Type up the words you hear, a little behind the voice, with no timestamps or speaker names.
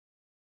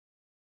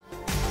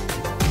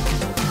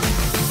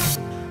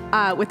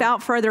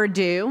without further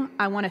ado,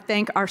 I want to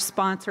thank our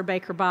sponsor,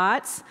 Baker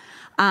Botts.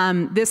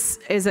 This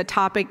is a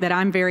topic that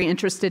I'm very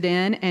interested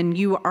in, and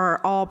you are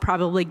all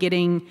probably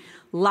getting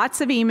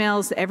lots of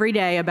emails every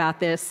day about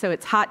this, so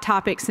it's hot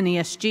topics in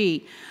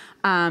ESG.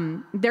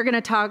 They're going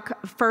to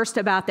talk first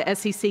about the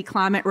SEC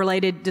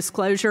climate-related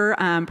disclosure.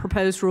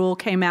 Proposed rule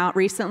came out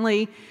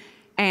recently,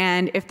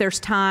 and if there's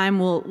time,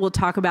 we'll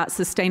talk about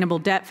sustainable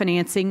debt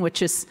financing,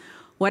 which is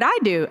what I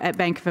do at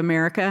Bank of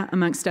America,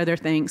 amongst other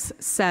things.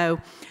 So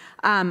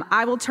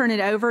I will turn it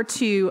over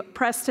to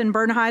Preston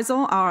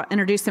Bernheisel. I'll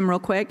introduce him real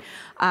quick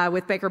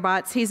with Baker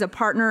Botts. He's a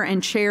partner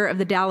and chair of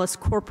the Dallas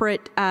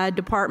Corporate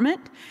Department.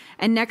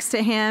 And next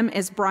to him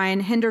is Brian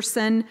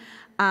Henderson.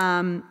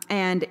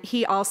 And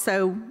he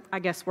also, I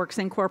guess, works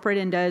in corporate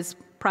and does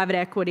private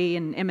equity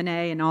and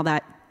M&A and all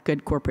that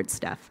good corporate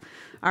stuff.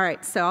 All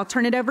right, so I'll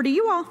turn it over to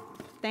you all.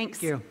 Thanks.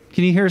 Thank you.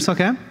 Can you hear us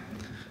okay?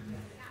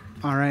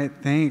 All right,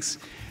 thanks.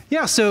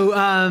 Yeah, so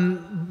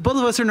both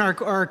of us are in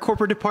our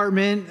corporate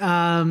department.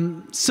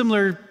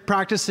 Similar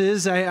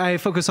practices. I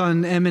focus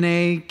on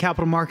M&A,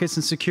 capital markets,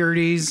 and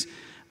securities,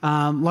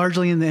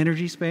 largely in the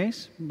energy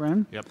space.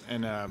 Brian? Yep,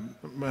 and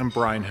I'm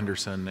Brian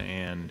Henderson,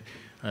 and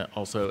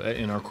also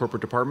in our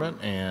corporate department,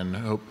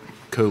 and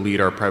co-lead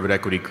our private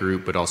equity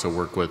group, but also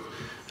work with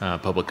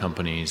public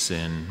companies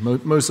in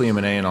mostly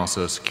M&A and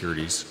also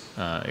securities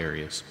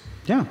areas.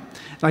 Yeah.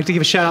 I'd like to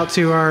give a shout out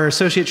to our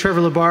associate Trevor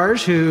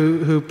Labarge,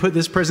 who put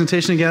this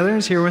presentation together,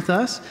 is here with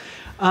us.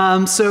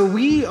 So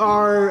we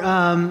are,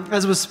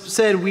 as was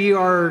said, we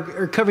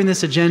are covering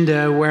this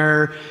agenda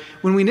where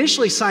when we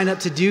initially signed up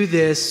to do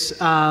this,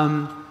 we're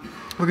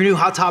going to do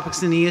hot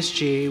topics in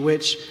ESG,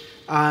 which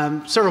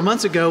several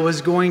months ago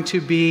was going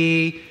to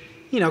be,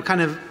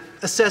 kind of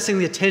assessing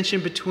the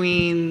tension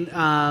between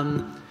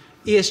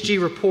ESG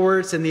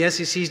reports and the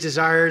SEC's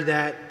desire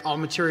that all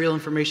material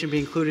information be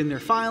included in their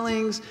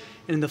filings.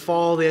 And in the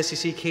fall, the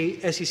SEC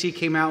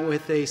came out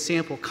with a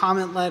sample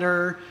comment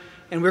letter,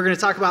 and we're going to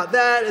talk about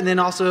that, and then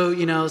also,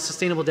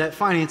 sustainable debt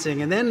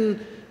financing. And then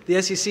the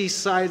SEC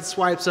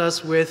sideswipes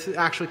us with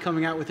actually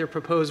coming out with their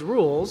proposed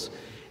rules.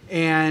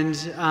 And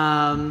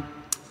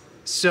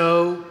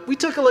so we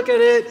took a look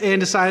at it and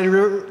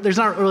decided there's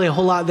not really a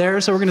whole lot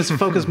there, so we're going to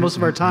focus most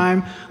of our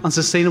time on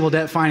sustainable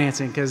debt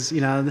financing because,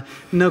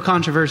 no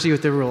controversy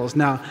with the rules.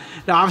 Now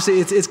obviously,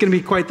 it's going to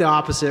be quite the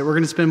opposite. We're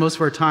going to spend most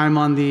of our time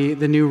on the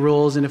new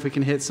rules, and if we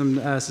can hit some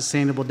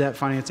sustainable debt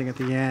financing at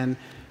the end,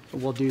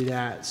 we'll do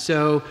that.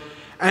 So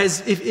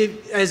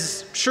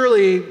as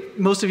surely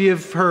most of you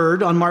have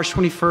heard, on March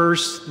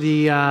 21st,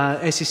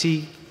 the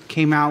SEC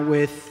came out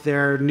with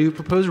their new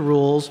proposed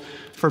rules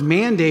for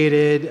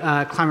mandated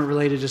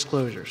climate-related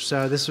disclosures.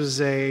 So this was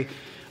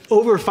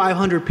over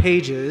 500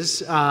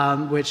 pages,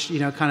 which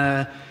kind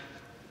of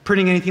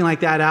printing anything like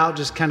that out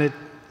just kind of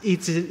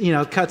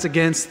cuts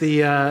against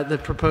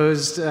the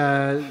proposed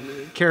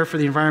care for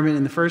the environment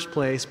in the first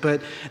place.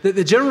 But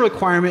the general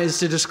requirement is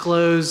to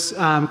disclose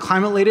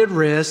climate-related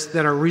risks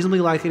that are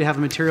reasonably likely to have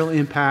a material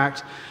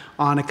impact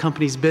on a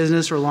company's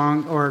business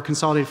or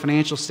consolidated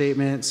financial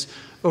statements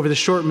over the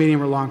short,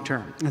 medium, or long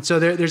term. And so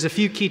there's a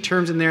few key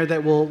terms in there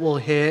that we'll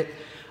hit.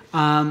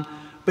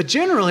 But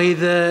generally,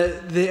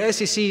 the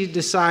SEC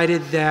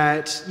decided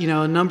that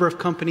a number of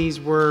companies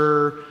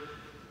were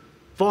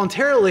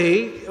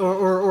voluntarily,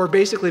 or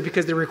basically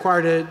because they're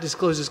required to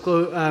disclose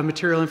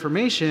material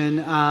information,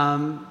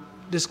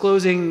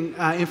 disclosing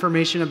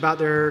information about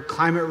their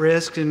climate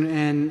risk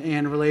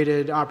and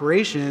related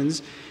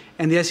operations.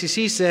 And the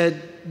SEC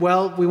said,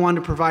 well, we want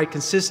to provide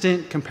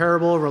consistent,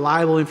 comparable,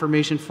 reliable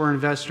information for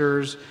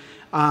investors.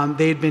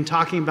 They had been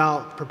talking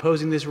about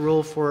proposing this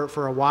rule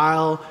for a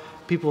while.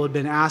 People had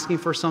been asking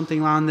for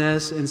something on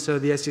this, and so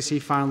the SEC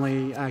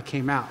finally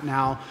came out.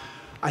 Now,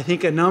 I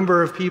think a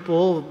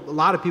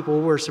lot of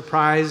people were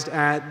surprised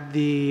at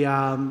the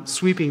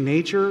sweeping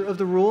nature of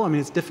the rule. I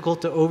mean, it's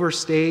difficult to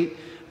overstate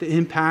the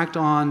impact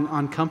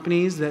on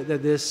companies that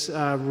this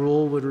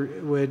rule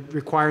would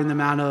require in the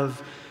amount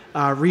of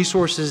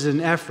resources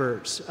and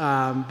efforts,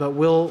 but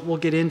we'll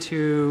get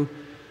into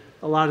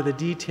a lot of the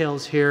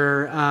details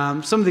here.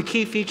 Some of the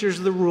key features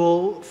of the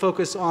rule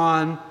focus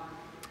on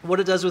what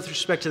it does with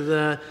respect to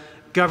the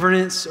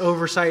governance,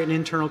 oversight, and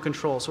internal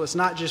control. So it's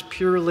not just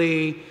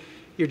purely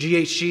your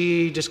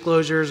GHG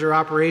disclosures or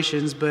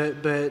operations, but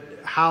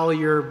how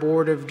your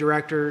board of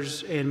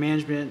directors and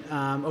management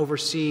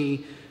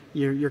oversee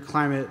your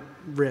climate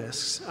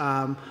risks.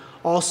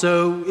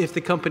 Also, if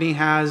the company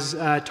has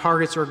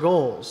targets or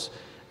goals.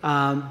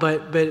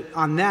 But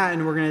on that,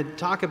 and we're going to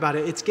talk about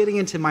it, it's getting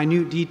into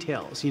minute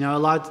details. A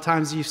lot of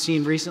times you've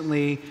seen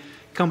recently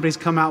companies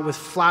come out with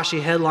flashy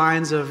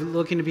headlines of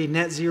looking to be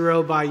net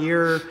zero by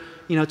year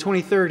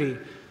 2030.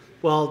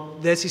 Well,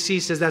 the SEC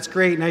says that's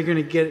great. Now you're going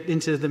to get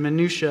into the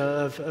minutia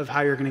of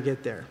how you're going to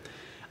get there.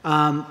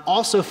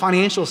 Also,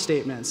 financial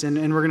statements, and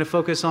we're going to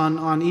focus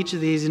on each of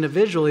these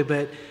individually,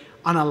 but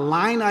on a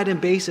line item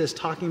basis,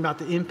 talking about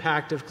the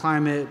impact of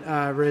climate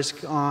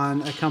risk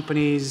on a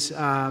company's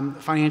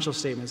financial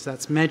statements.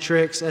 That's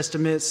metrics,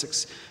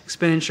 estimates,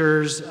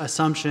 expenditures,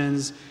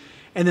 assumptions.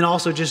 And then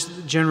also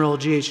just general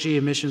GHG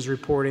emissions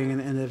reporting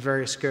and the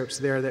various scopes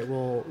there that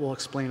we'll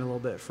explain a little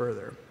bit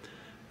further.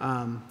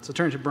 So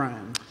turn to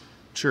Brian.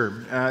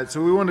 Sure.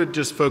 So we want to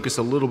just focus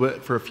a little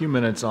bit for a few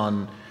minutes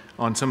on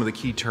some of the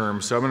key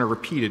terms. So I'm going to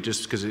repeat it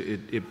just because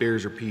it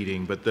bears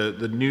repeating. But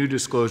the new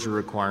disclosure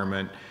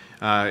requirement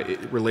it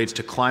relates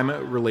to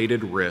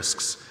climate-related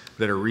risks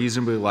that are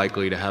reasonably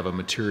likely to have a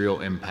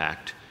material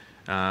impact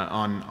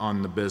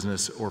on the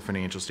business or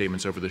financial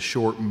statements over the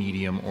short,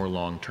 medium, or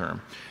long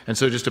term. And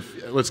so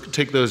let's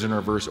take those in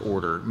reverse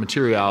order.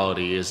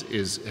 Materiality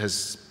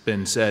has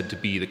been said to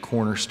be the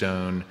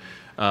cornerstone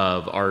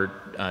of our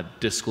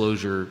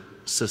disclosure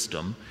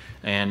system.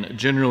 And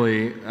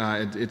generally,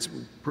 it's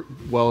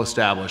well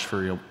established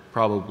for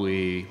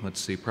probably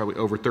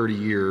over 30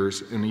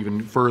 years, and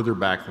even further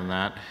back than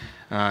that.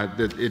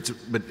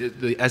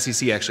 The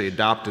SEC actually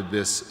adopted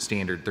this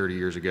standard 30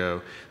 years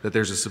ago, that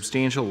there's a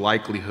substantial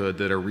likelihood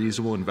that a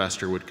reasonable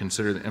investor would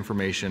consider the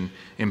information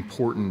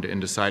important in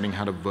deciding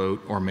how to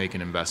vote or make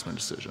an investment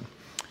decision.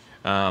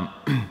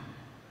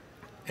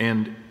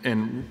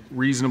 And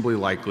reasonably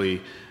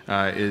likely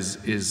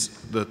is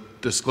the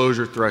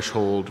disclosure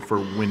threshold for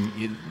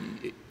when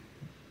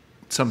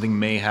something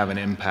may have an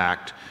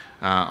impact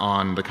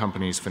on the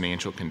company's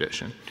financial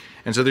condition.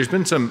 And so there's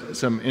been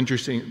some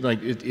interesting,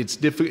 it's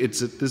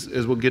this,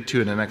 as we'll get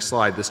to in the next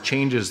slide, this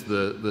changes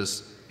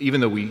this, even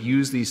though we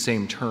use these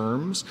same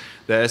terms,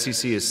 the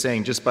SEC is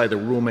saying just by the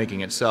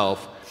rulemaking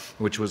itself,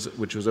 which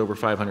was over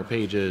 500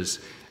 pages,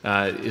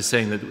 is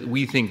saying that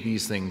we think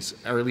these things,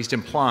 or at least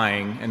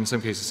implying, and in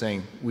some cases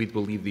saying we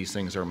believe these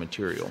things are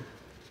material.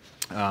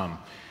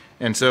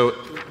 And so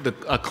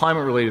a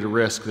climate-related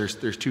risk,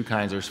 there's two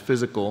kinds. There's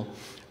physical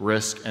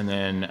risk and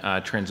then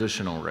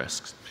transitional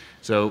risks.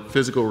 So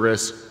physical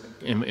risk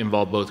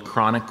involve both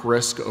chronic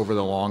risk over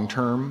the long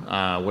term.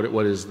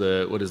 What is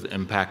the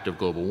impact of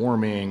global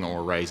warming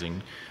or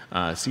rising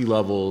sea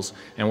levels,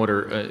 and what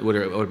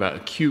about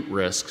acute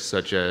risks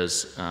such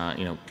as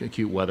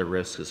acute weather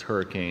risks as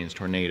hurricanes,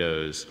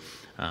 tornadoes,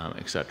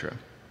 etc.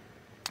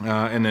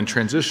 And then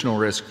transitional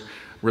risk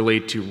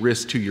relate to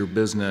risk to your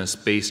business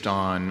based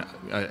on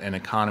an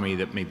economy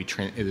that maybe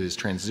is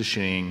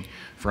transitioning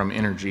from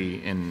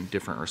energy in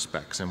different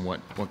respects, and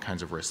what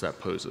kinds of risks that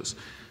poses.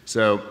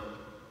 So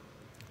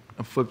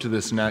I'll flip to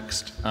this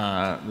next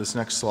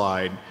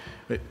slide.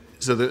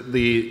 So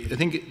I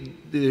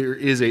think there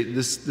is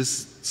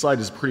this slide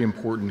is pretty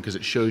important because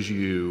it shows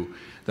you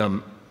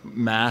the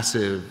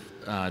massive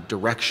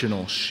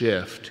directional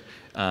shift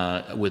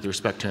with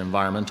respect to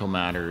environmental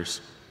matters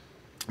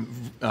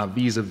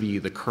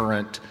vis-a-vis the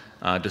current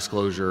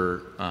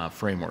disclosure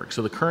framework.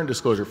 So the current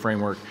disclosure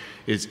framework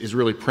is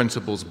really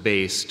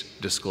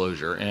principles-based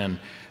disclosure, and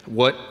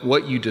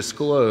what you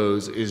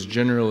disclose is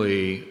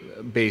generally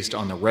based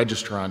on the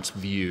registrant's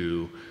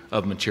view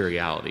of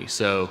materiality.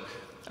 So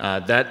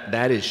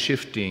that is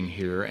shifting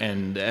here,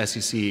 and the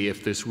SEC,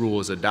 if this rule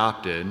is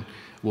adopted,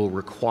 will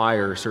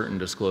require certain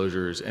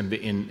disclosures and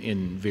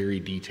in very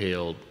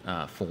detailed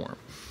form.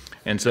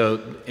 And so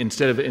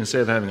instead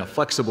of having a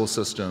flexible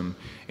system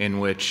in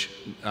which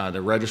the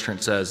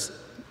registrant says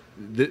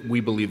that we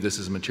believe this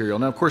is material.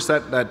 Now, of course,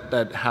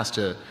 that has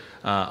to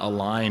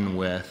align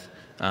with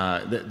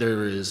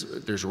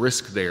there's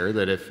risk there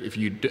that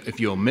if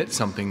you omit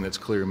something that's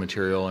clear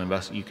material,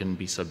 you can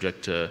be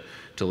subject to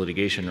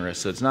litigation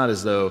risk. So it's not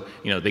as though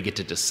they get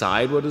to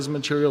decide what is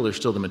material. There's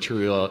still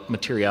the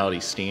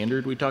materiality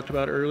standard we talked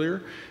about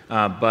earlier,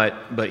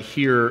 but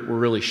here we're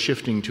really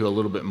shifting to a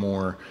little bit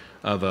more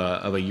of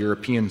a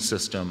European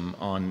system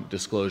on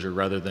disclosure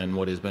rather than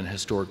what has been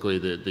historically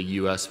the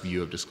U.S.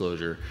 view of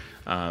disclosure,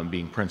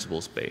 being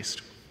principles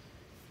based.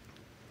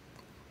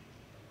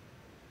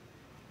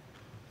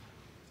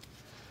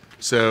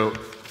 So,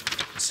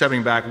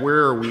 stepping back,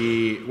 where are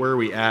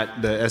we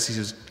at? The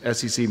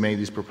SEC made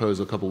these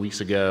proposals a couple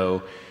weeks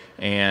ago,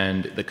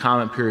 and the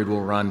comment period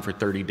will run for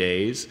 30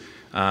 days.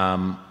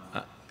 Well,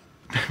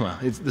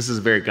 this is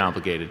very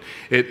complicated.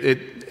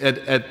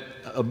 The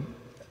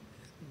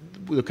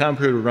comment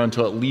period will run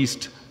until at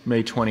least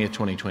May 20th,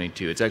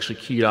 2022. It's actually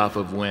keyed off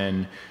of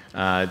when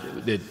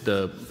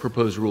the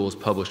proposed rule is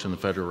published in the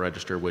Federal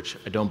Register, which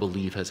I don't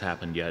believe has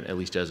happened yet, at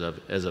least as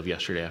of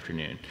yesterday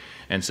afternoon.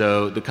 And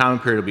so the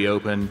comment period will be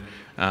open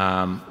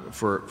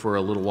for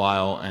a little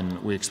while,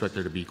 and we expect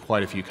there to be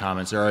quite a few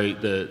comments. There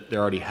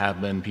already have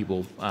been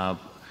people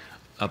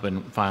up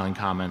and filing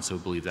comments, so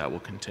we believe that will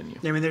continue.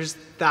 I mean, there's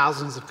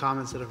thousands of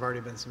comments that have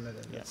already been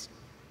submitted. Yes.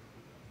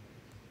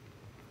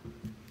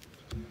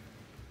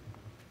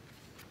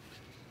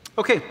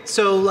 Okay,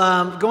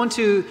 so going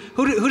to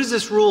who does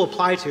this rule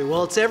apply to?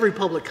 Well, it's every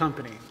public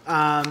company.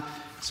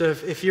 So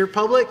if you're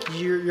public,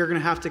 you're going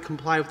to have to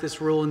comply with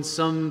this rule in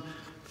some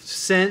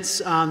sense.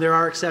 There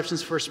are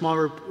exceptions for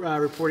smaller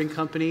reporting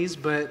companies,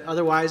 but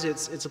otherwise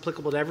it's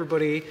applicable to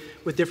everybody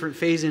with different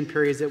phase-in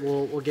periods that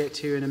we'll get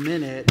to in a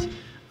minute.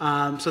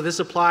 So this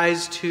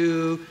applies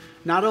to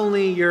not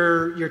only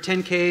your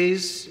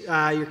 10Ks,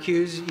 your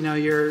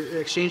Qs, your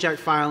Exchange Act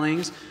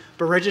filings,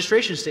 But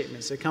registration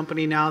statements, a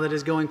company now that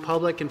is going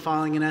public and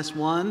filing an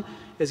S1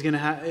 is going to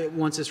have,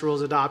 once this rule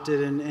is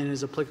adopted and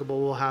is applicable,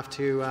 we'll have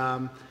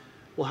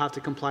to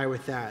comply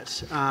with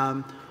that.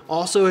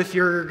 Also, if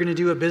you're going to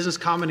do a business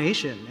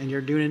combination and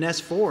you're doing an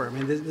S4, I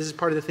mean, this is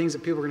part of the things that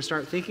people are going to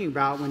start thinking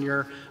about when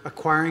you're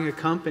acquiring a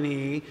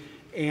company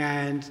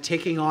and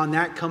taking on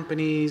that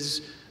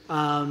company's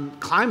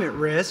climate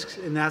risks,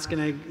 and that's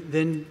going to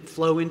then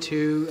flow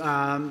into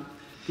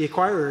the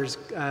acquirer's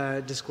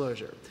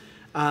disclosure.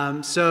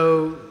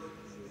 So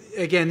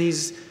again,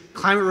 these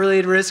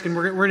climate-related risks, and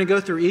we're going to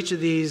go through each of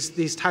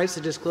these types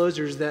of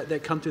disclosures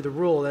that come through the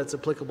rule that's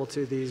applicable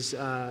to these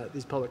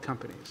public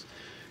companies.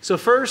 So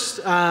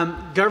first,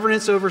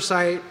 governance,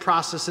 oversight,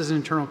 processes, and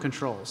internal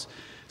controls.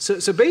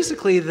 So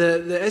basically,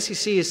 the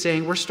SEC is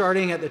saying we're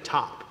starting at the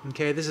top.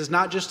 Okay, this is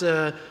not just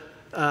a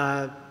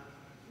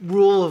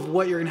rule of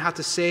what you're going to have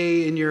to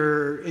say in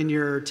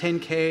your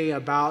 10K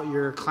about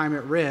your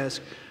climate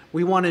risk.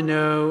 We want to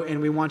know,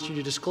 and we want you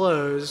to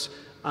disclose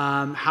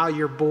how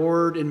your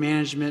board and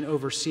management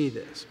oversee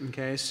this.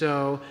 Okay,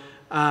 so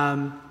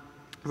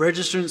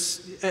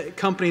registrant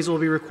companies will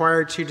be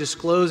required to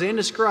disclose and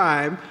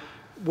describe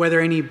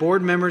whether any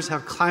board members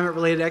have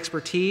climate-related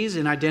expertise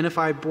and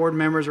identify board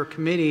members or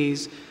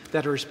committees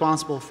that are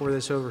responsible for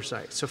this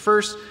oversight. So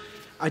first,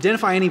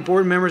 identify any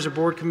board members or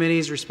board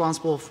committees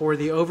responsible for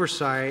the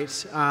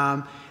oversight.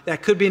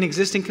 That could be an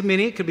existing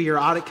committee, it could be your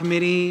audit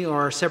committee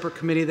or a separate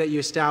committee that you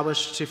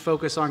establish to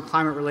focus on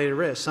climate-related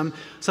risks.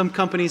 Some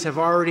companies have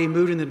already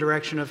moved in the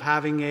direction of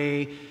having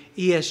a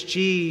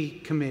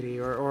ESG committee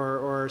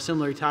or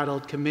similarly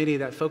titled committee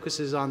that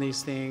focuses on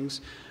these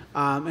things.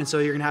 And so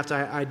you're going to have to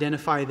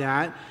identify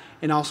that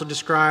and also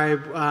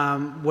describe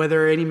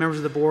whether any members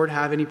of the board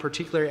have any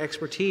particular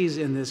expertise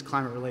in this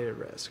climate-related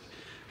risk.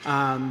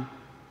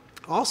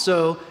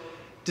 Also,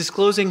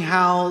 disclosing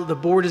how the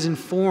board is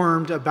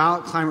informed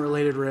about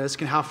climate-related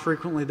risk and how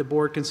frequently the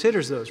board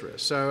considers those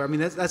risks. So, I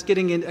mean, that's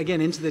getting in, again,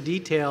 into the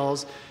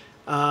details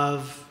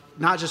of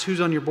not just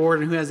who's on your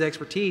board and who has the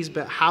expertise,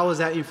 but how is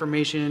that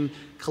information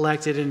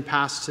collected and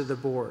passed to the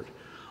board.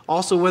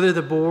 Also, whether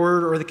the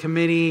board or the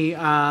committee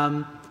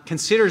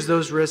considers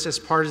those risks as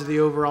part of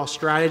the overall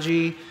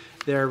strategy,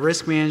 their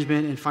risk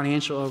management, and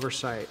financial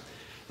oversight.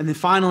 And then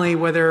finally,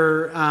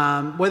 whether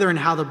and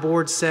how the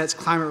board sets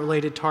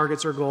climate-related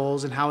targets or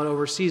goals and how it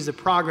oversees the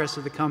progress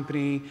of the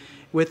company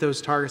with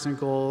those targets and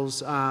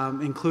goals,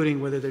 including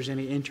whether there's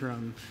any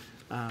interim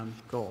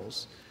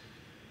goals.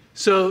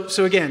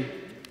 So again,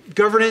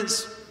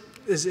 governance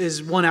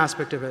is one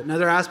aspect of it.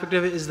 Another aspect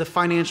of it is the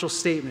financial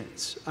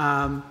statements.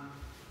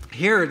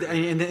 Here,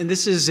 and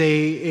this is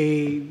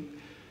a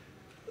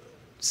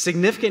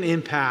significant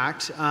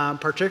impact,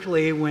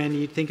 particularly when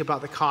you think about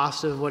the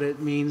cost of what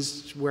it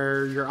means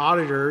where your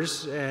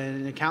auditors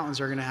and accountants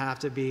are going to have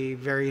to be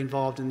very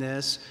involved in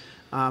this,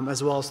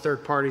 as well as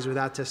third parties with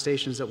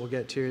attestations that we'll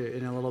get to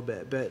in a little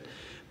bit.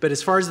 But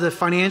as far as the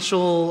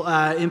financial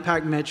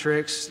impact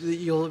metrics,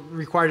 you'll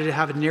require to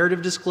have a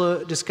narrative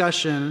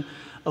discussion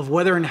of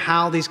whether and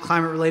how these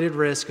climate-related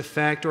risks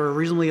affect or are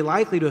reasonably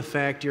likely to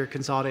affect your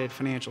consolidated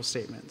financial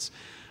statements.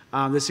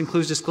 This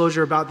includes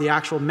disclosure about the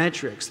actual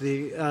metrics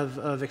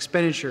of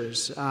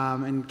expenditures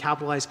and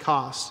capitalized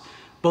costs,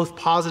 both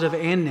positive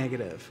and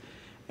negative,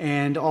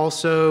 and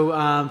also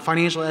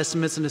financial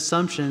estimates and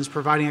assumptions,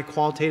 providing a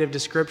qualitative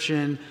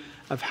description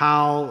of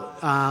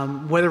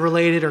how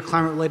weather-related or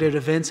climate-related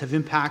events have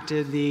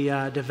impacted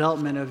the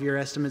development of your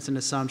estimates and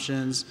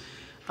assumptions,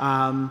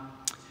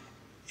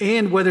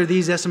 and whether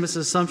these estimates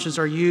and assumptions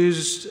are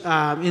used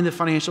in the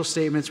financial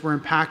statements were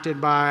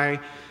impacted by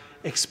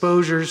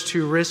exposures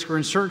to risk or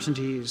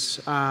uncertainties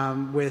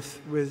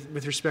with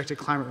respect to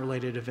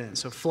climate-related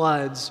events. So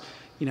floods,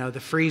 the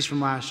freeze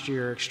from last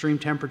year, extreme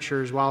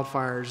temperatures,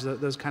 wildfires,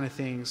 those kind of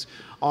things,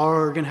 all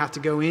are going to have to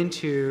go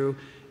into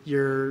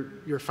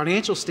your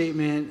financial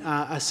statement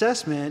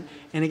assessment,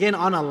 and again,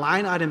 on a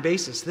line item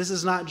basis. This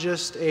is not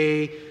just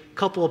a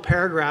couple of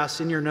paragraphs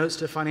in your notes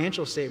to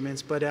financial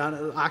statements, but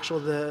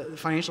the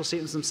financial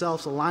statements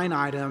themselves, a line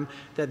item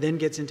that then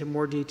gets into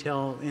more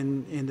detail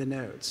in the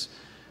notes.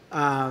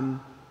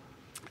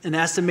 An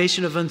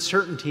estimation of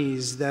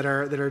uncertainties that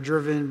are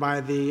driven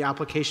by the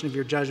application of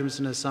your judgments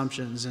and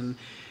assumptions. And,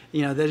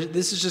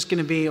 this is just going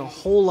to be a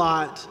whole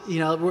lot,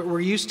 we're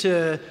used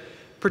to,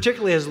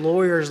 particularly as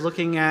lawyers,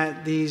 looking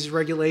at these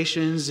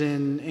regulations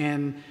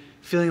and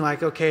feeling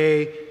like,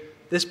 okay,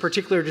 this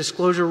particular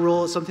disclosure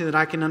rule is something that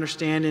I can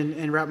understand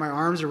and wrap my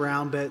arms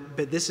around,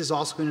 but this is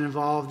also going to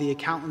involve the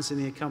accountants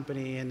in the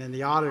company and then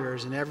the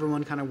auditors and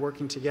everyone kind of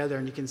working together,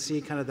 and you can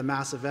see kind of the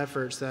massive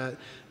efforts that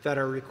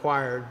are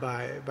required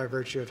by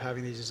virtue of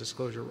having these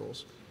disclosure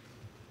rules.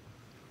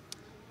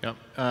 Yep.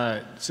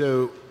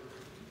 So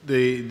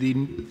the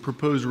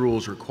proposed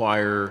rules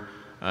require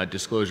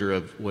disclosure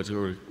of what's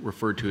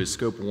referred to as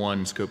Scope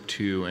 1, Scope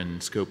 2,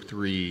 and Scope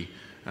 3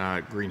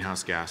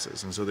 greenhouse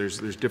gases. And so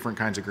there's different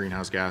kinds of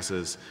greenhouse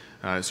gases.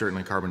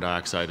 Certainly carbon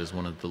dioxide is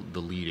one of the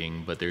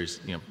leading, but there's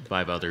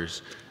 5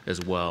 others as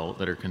well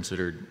that are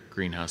considered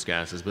greenhouse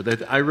gases.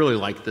 But I really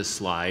like this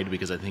slide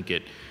because I think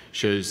it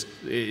shows,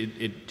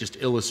 it just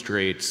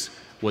illustrates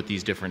what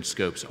these different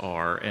scopes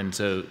are. And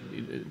so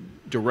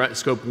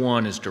scope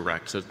 1 is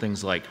direct, so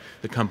things like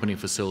the company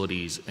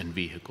facilities and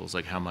vehicles,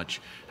 like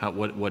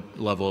what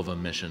level of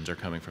emissions are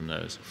coming from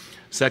those.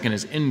 Second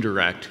is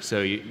indirect,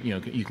 so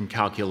you can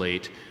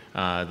calculate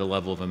the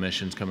level of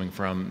emissions coming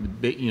from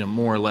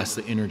more or less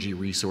the energy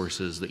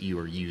resources that you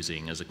are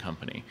using as a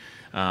company.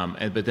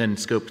 But then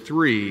scope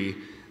 3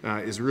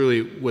 is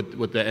really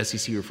what the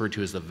SEC referred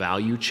to as the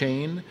value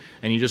chain.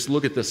 And you just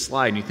look at this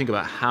slide and you think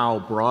about how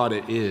broad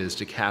it is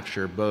to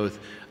capture both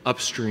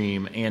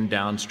upstream and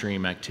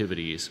downstream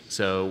activities.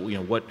 So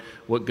what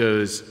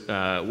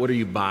are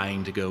you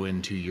buying to go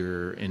into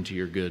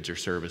your goods or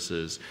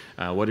services?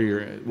 What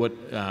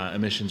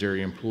emissions are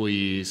your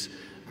employees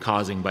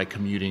causing by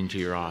commuting to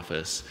your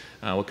office?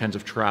 What kinds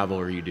of travel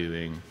are you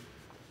doing?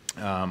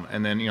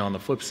 And then on the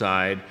flip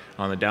side,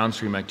 on the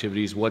downstream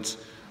activities, what's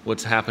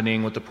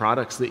happening with the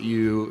products that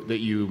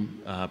you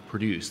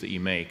produce, that you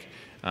make?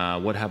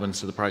 What happens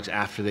to the products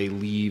after they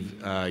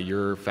leave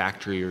your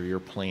factory or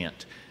your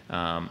plant?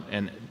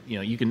 And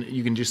you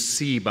can just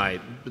see by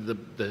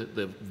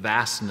the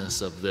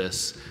vastness of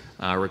this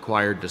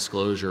required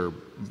disclosure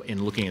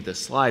in looking at this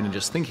slide and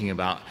just thinking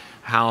about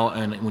how,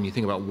 and when you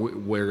think about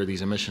where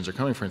these emissions are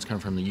coming from, it's coming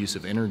from the use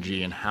of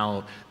energy and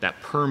how that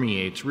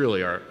permeates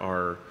really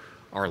our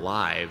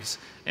lives.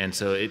 And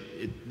so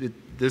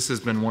this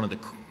has been one of the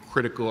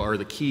critical or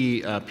the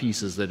key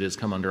pieces that has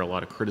come under a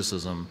lot of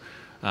criticism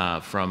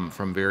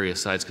from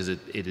various sides, because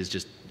it is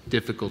just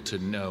difficult to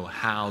know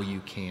how you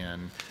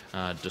can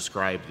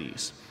describe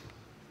these.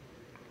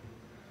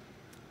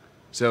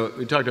 So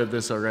we talked about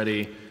this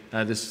already.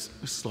 This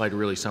slide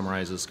really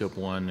summarizes scope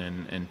 1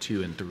 and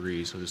 2 and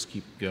 3, so just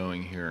keep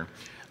going here.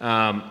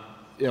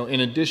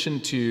 In addition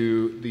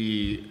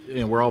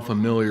to we're all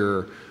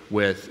familiar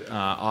with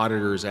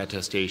auditors'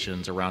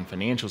 attestations around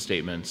financial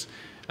statements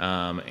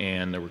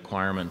and the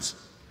requirements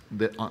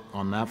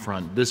on that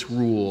front. This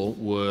rule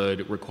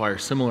would require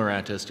similar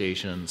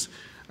attestations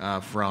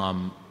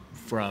from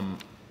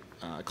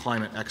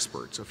climate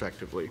experts,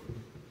 effectively.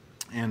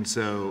 And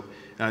so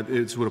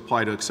it would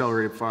apply to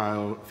accelerated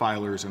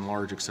filers and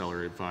large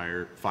accelerated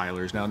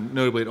filers. Now,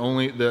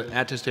 notably, the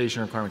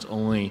attestation requirements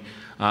only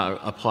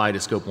apply to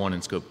scope 1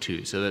 and scope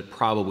 2. So that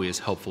probably is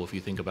helpful if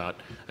you think about,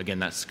 again,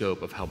 that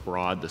scope of how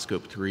broad the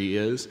scope 3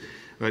 is.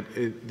 But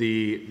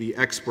the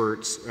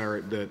experts,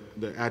 or the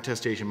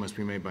attestation must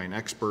be made by an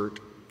expert.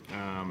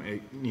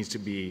 It needs to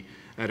be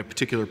at a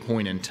particular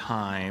point in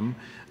time.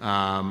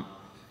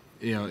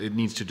 It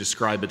needs to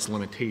describe its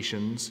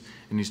limitations.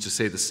 It needs to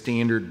say the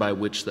standard by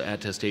which the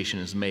attestation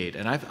is made.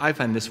 And I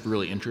find this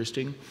really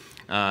interesting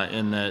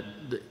in that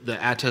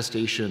the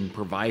attestation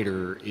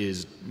provider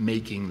is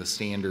making the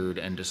standard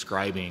and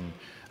describing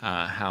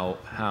what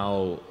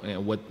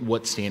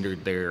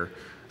standard they're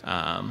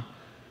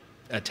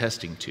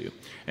attesting to.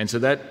 And so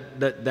that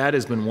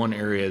has been one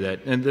area that,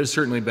 and there's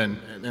certainly been,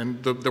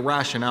 and the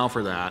rationale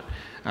for that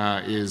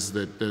is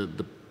that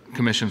the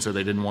Commission said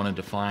they didn't want to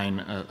define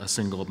a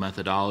single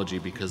methodology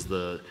because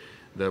the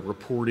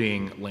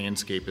reporting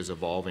landscape is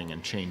evolving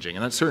and changing.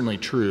 And that's certainly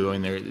true.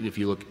 And if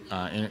you look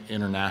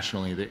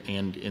internationally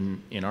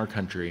and in our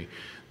country,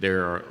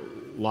 there are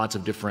lots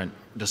of different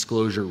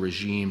disclosure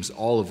regimes,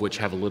 all of which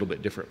have a little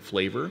bit different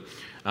flavor.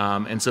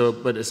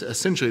 But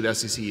essentially the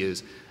SEC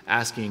is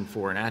asking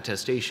for an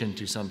attestation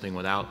to something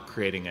without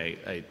creating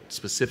a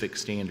specific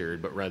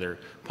standard, but rather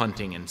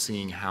punting and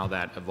seeing how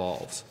that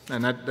evolves.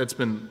 And that's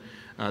been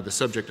the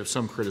subject of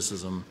some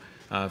criticism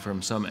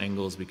from some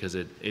angles, because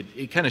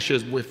it kind of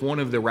shows, if one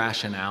of the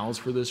rationales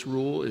for this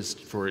rule is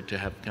for it to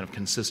have kind of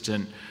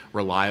consistent,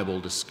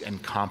 reliable,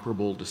 and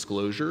comparable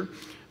disclosure.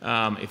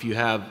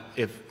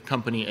 If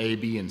company A,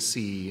 B, and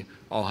C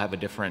all have a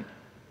different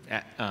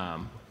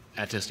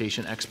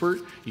attestation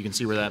expert, you can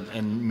see where that,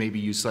 and maybe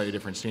use slightly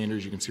different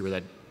standards, you can see where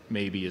that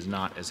maybe is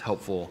not as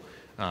helpful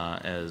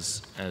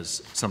as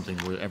something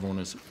where everyone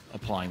is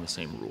applying the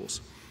same rules.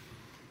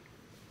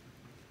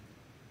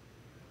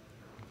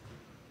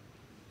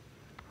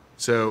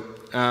 So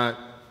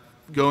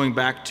going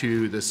back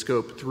to the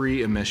scope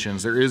 3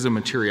 emissions, there is a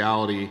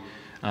materiality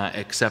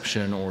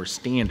exception or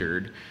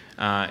standard,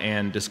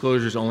 and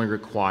disclosure is only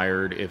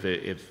required if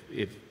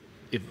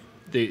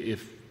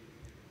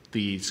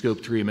the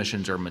scope 3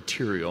 emissions are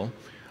material,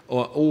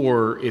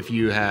 or if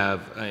you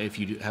have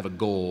a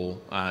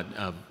goal,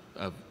 a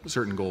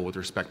certain goal with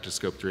respect to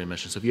scope 3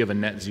 emissions. So if you have a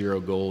net zero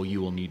goal,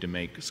 you will need to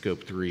make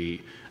scope 3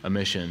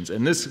 emissions.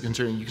 And this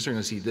concern, you can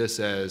certainly see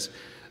this as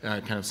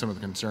kind of some of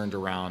the concerns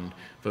around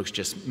folks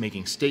just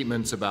making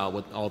statements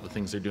about all the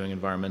things they're doing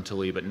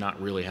environmentally, but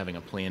not really having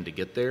a plan to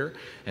get there.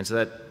 And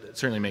so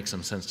certainly makes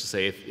some sense to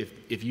say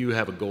if you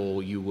have a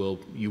goal, you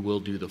will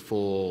do the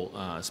full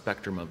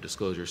spectrum of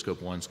disclosure,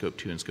 scope 1, scope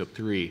 2, and scope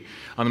 3.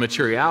 On the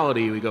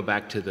materiality, we go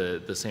back to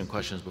the same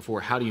questions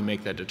before. How do you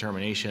make that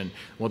determination?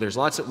 Well, there's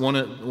lots of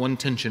one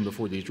tension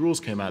before these rules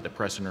came out that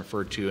Preston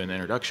referred to in the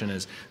introduction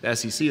is the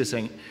SEC is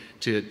saying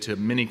to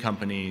many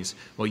companies,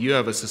 well, you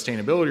have a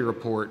sustainability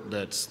report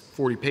that's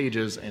 40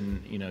 pages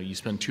and you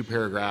spend 2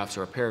 paragraphs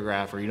or a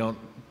paragraph, or you don't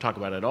talk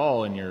about it at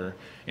all in your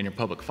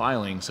public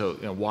filing. So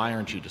why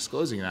aren't you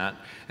disclosing that?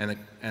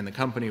 And the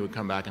company would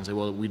come back and say,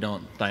 well, we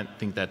don't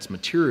think that's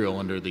material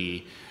under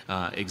the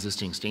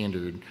existing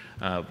standard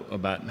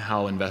about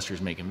how investors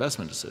make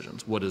investment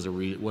decisions. What does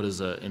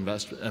a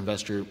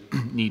investor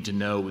need to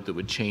know that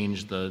would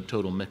change the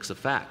total mix of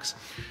facts?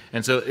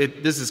 And so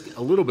this is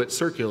a little bit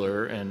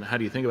circular. And how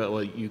do you think about,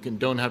 well, you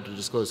don't have to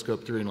disclose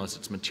scope 3 unless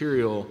it's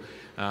material.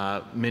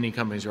 Many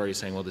companies are already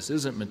saying, well, this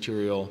isn't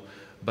material.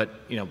 But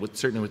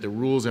certainly with the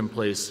rules in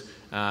place,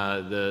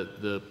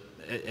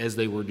 as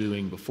they were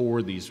doing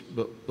before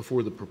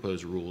the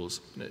proposed rules,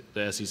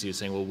 the SEC is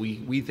saying, well,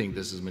 we think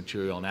this is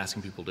material, and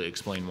asking people to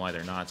explain why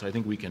they're not. So I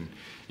think we can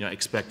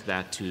expect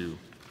that to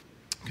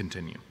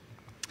continue.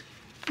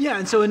 Yeah,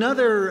 and so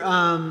another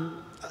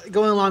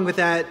going along with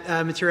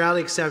that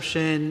materiality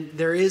exception,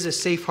 there is a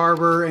safe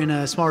harbor and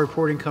a small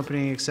reporting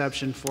company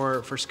exception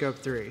for scope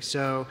 3.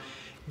 So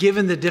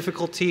given the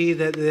difficulty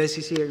that the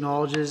SEC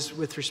acknowledges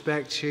with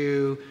respect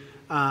to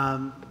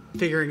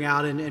figuring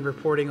out and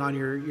reporting on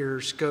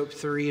your scope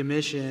 3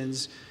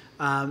 emissions,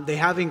 they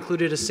have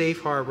included a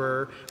safe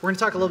harbor. We're going to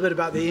talk a little bit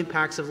about the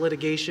impacts of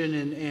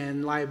litigation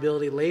and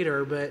liability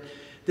later, but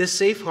this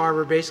safe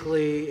harbor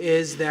basically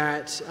is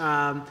that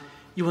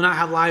you will not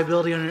have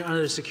liability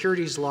under the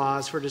securities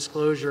laws for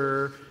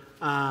disclosure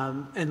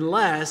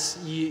unless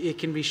it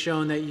can be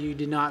shown that you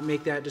did not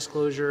make that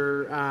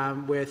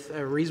disclosure with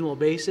a reasonable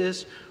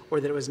basis or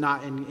that it was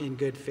not in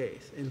good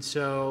faith. And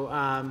so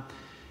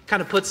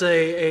kind of puts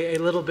a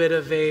little bit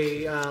of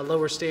a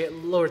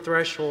lower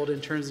threshold in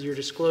terms of your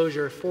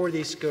disclosure for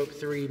these scope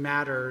 3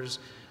 matters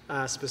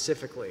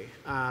specifically.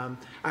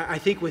 I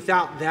think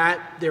without that,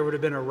 there would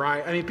have been a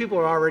riot. I mean, people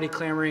are already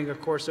clamoring, of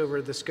course,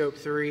 over the scope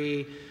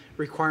 3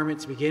 requirement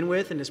to begin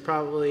with, and it's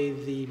probably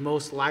the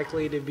most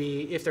likely to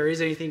be, if there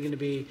is anything going to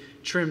be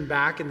trimmed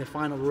back in the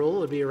final rule, it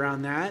would be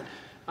around that.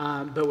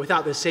 But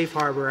without the safe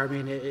harbor, I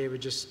mean, it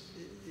would just,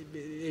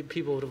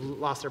 people would have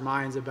lost their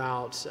minds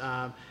about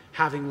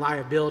having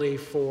liability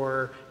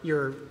for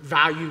your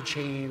value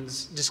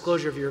chains,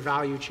 disclosure of your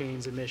value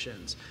chains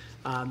emissions.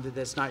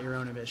 That's not your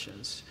own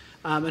emissions.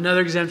 Another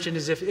exemption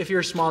is if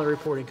you're a smaller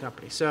reporting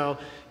company. So,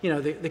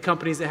 the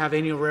companies that have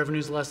annual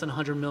revenues less than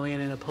 100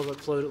 million and a public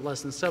float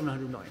less than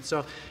 700 million.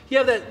 So you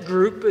have that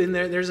group, and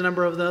there's a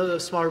number of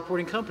those small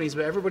reporting companies,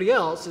 but everybody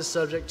else is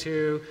subject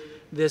to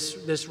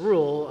this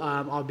rule,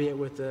 albeit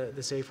with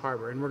the safe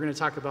harbor. And we're going to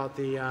talk about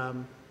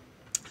the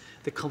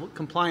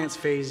compliance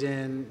phase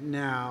in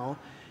now.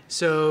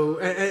 So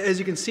as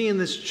you can see in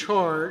this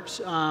chart,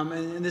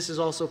 and this is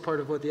also part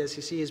of what the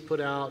SEC has put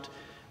out,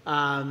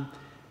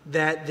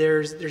 that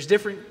there's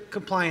different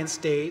compliance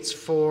dates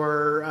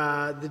for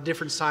the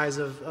different size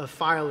of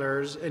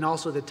filers and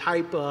also the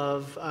type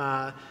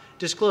of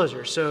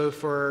disclosure. So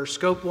for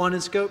scope 1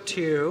 and scope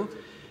 2,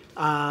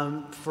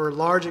 for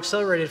large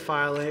accelerated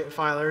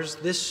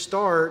filers, this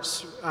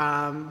starts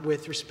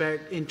with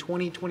respect in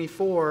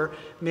 2024,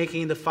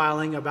 making the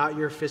filing about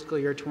your fiscal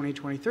year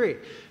 2023.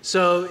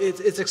 So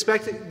it's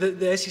expected,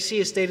 the SEC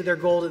has stated their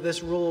goal that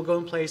this rule will go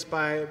in place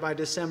by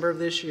December of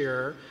this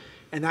year.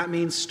 And that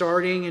means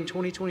starting in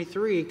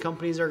 2023,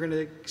 companies are going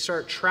to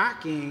start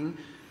tracking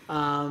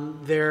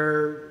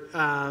their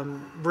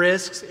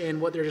risks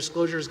and what their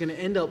disclosure is going to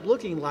end up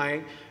looking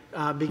like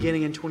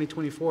beginning in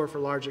 2024 for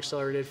large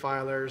accelerated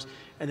filers,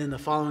 and then the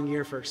following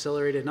year for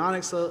accelerated,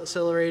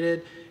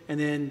 non-accelerated, and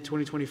then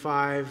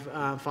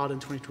 2025 filed in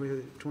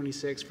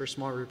 2026 for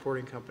smaller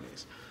reporting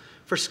companies.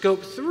 For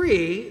scope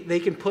 3, they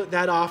can put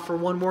that off for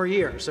one more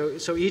year.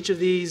 So each of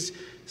these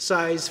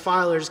size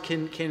filers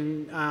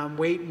can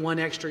wait one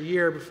extra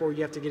year before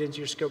you have to get into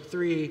your scope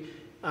 3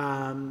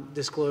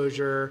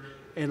 disclosure.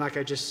 And like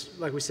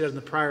we said in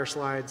the prior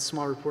slides,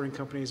 small reporting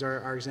companies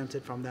are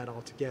exempted from that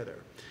altogether.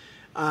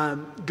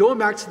 Going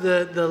back to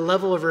the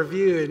level of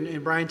review,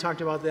 and Brian talked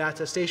about the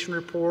attestation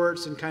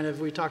reports, and kind of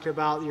we talked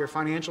about your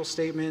financial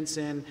statements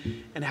and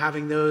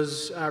having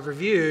those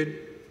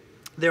reviewed.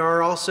 There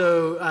are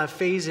also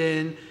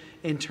phase-in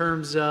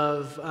terms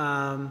of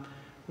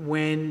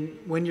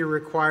when you're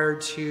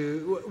required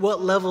to,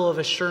 what level of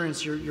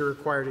assurance you're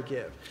required to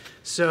give.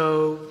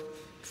 So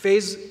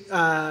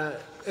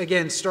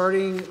again,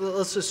 starting,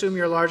 let's assume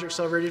you're a large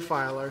accelerated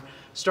filer.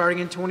 Starting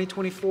in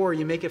 2024,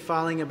 you make a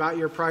filing about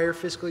your prior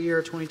fiscal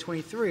year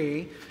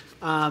 2023,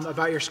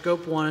 about your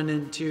scope 1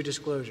 and 2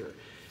 disclosure.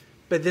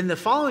 But then the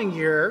following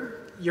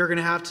year, you're going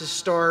to have to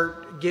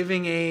start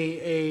giving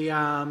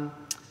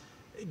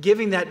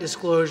giving that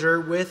disclosure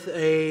with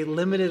a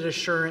limited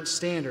assurance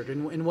standard.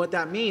 And what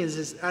that means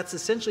is that's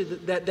essentially,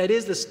 that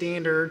is the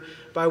standard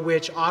by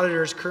which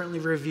auditors currently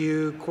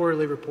review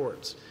quarterly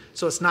reports.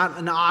 So it's not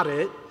an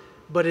audit,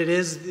 but it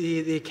is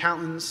the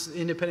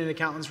independent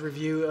accountant's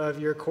review of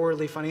your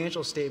quarterly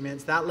financial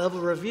statements. That level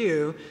of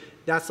review,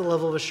 that's the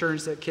level of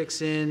assurance that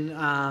kicks in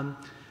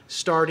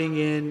starting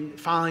in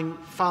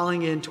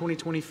filing in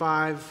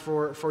 2025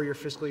 for your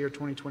fiscal year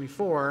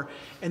 2024,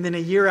 and then a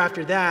year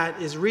after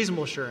that is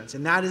reasonable assurance,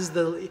 and that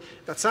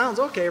sounds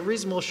okay,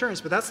 reasonable assurance,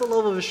 but that's the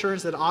level of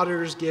assurance that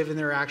auditors give in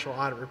their actual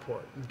audit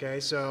report. Okay,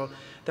 so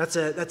that's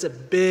a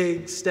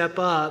big step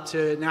up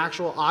to an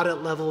actual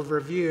audit level of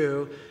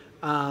review,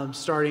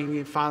 starting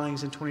in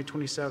filings in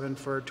 2027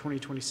 for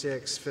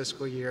 2026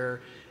 fiscal year,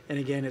 and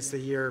again, it's the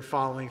year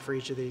following for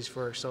each of these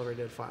for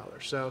accelerated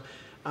filers. So.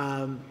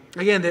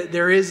 Again,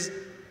 there is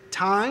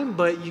time,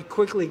 but you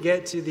quickly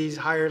get to these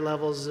higher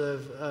levels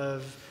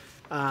of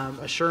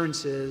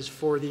assurances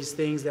for these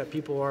things that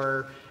people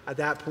are, at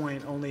that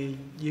point, only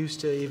used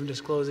to even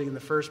disclosing in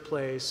the first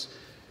place,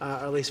 or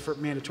at least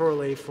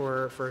mandatorily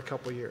for a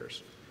couple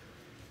years.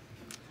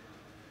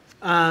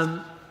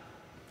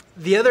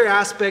 The other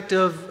aspect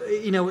of,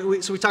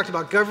 so we talked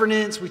about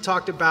governance, we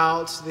talked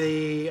about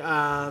the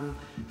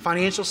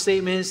financial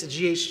statements, the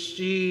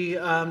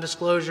GHG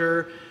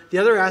disclosure. The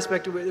other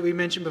aspect that we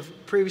mentioned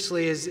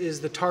previously is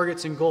the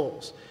targets and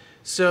goals.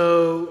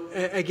 So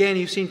again,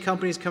 you've seen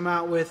companies come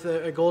out with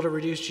a goal to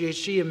reduce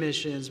GHG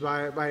emissions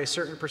by a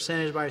certain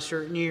percentage by a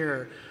certain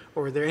year,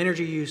 or their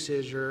energy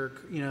usage, or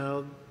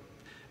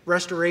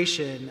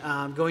restoration,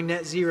 going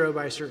net zero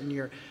by a certain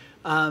year.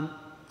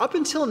 Up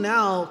until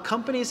now,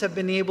 companies have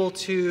been able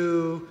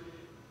to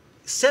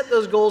set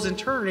those goals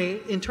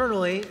internally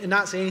and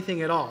not say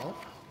anything at all.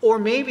 Or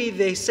maybe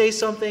they say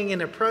something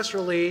in a press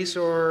release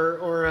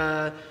or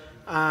a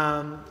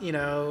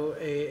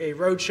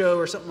roadshow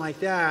or something like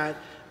that,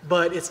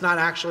 but it's not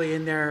actually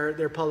in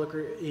their public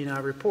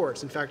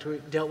reports. In fact, we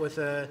dealt with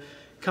a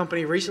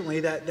company recently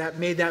that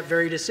made that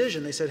very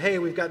decision. They said, hey,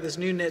 we've got this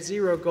new net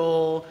zero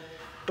goal,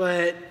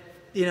 but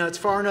it's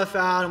far enough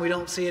out and we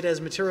don't see it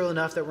as material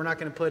enough that we're not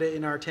going to put it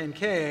in our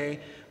 10K.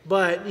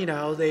 But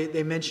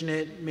they mention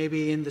it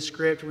maybe in the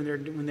script when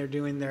they're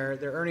doing their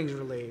earnings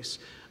release.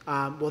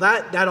 Well,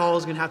 that all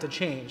is going to have to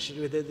change.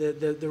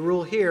 The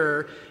rule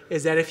here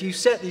is that if you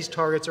set these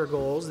targets or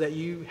goals, that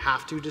you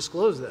have to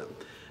disclose them,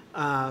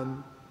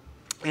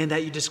 and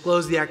that you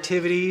disclose the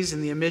activities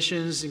and the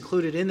emissions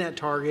included in that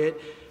target,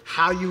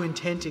 how you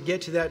intend to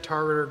get to that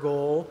target or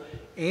goal,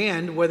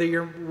 and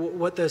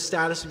what the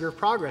status of your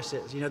progress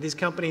is. These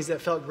companies that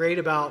felt great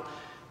about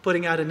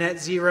putting out a net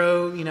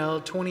zero,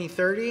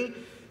 2030,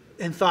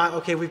 and thought,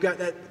 okay, we've got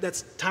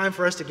that's time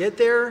for us to get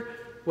there.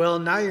 Well,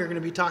 now you're going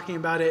to be talking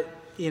about it,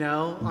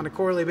 on a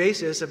quarterly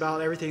basis about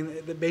everything,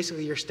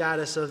 basically your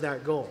status of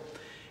that goal.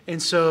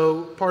 And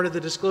so part of the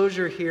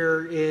disclosure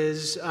here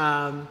is,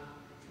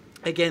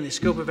 again, the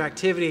scope of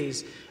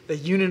activities, the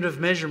unit of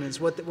measurements,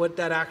 what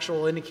that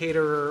actual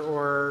indicator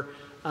or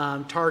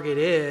target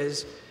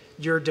is,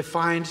 your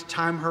defined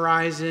time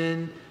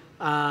horizon,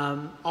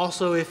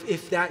 also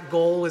if that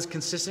goal is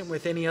consistent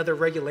with any other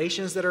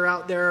regulations that are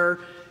out there,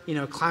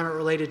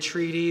 climate-related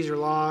treaties or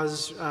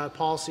laws,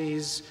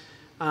 policies,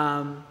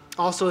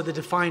 also the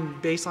defined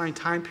baseline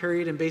time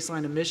period and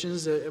baseline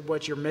emissions,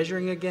 what you're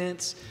measuring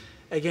against,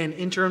 again,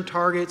 interim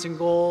targets and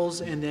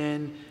goals, and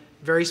then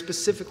very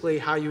specifically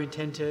how you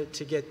intend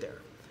to get there.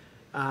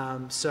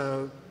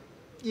 So,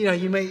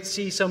 you may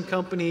see some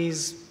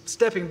companies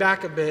stepping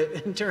back a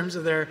bit in terms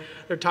of their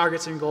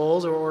targets and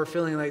goals, or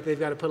feeling like they've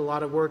got to put a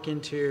lot of work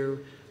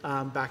into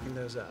backing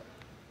those up.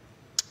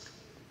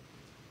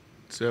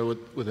 So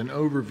with an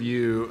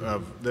overview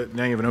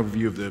now you have an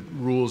overview of the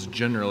rules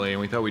generally,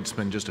 and we thought we'd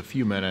spend just a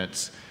few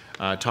minutes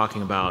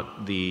talking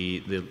about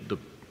the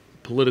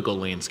political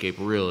landscape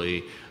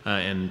really,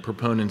 and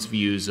proponents'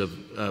 views of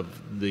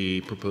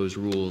the proposed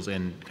rules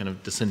and kind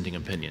of dissenting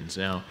opinions.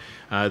 Now,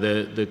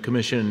 the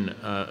commission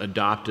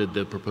adopted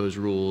the proposed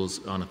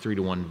rules on a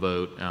 3-to-1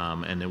 vote,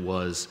 and it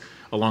was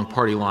along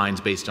party lines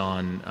based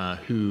on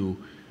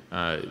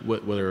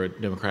whether a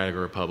Democratic or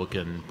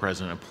Republican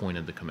president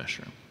appointed the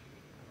commissioner.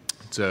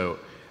 So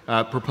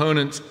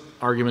proponents'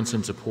 arguments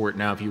in support.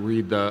 Now, if you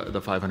read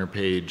the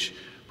 500-page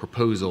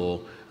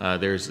proposal,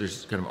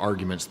 there's kind of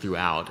arguments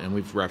throughout, and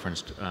we've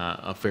referenced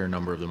a fair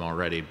number of them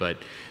already. But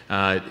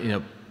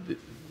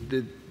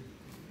the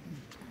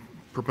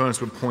proponents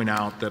would point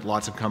out that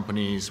lots of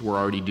companies were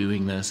already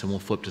doing this, and we'll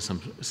flip to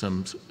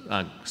some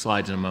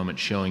slides in a moment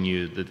showing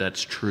you that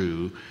that's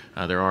true.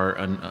 There are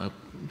a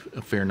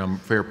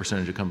fair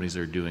percentage of companies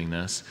that are doing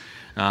this.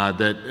 But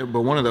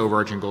one of the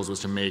overarching goals was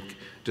to make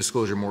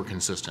disclosure more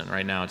consistent.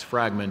 Right now it's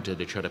fragmented.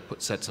 They try to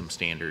set some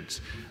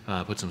standards,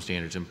 put some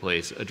standards in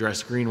place,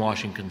 address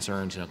greenwashing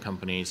concerns.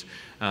 Companies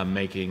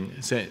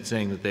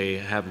saying that they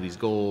have these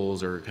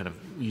goals, or kind of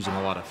using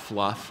a lot of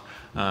fluff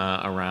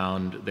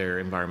around their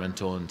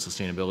environmental and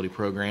sustainability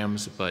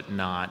programs, but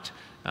not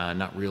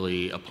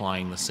really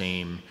applying the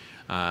same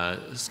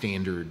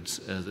standards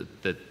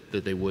that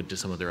they would to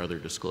some of their other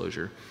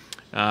disclosure.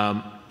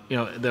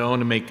 They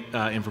want to make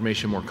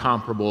information more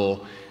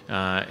comparable,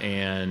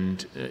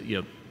 and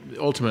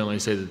ultimately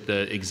say that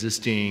the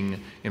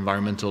existing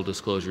environmental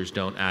disclosures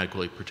don't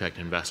adequately protect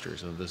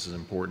investors. And this is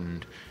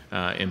important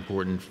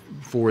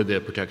for the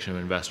protection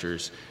of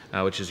investors,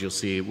 which, as you'll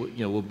see,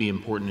 will be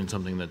important in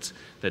something that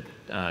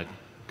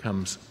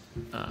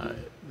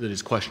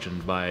is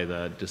questioned by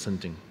the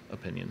dissenting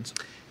opinions.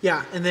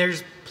 Yeah, and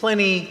there's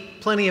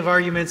plenty of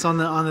arguments on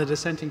the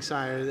dissenting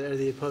side or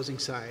the opposing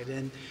side.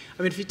 And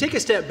I mean, if you take a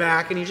step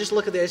back and you just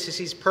look at the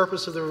SEC's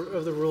purpose of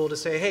the rule to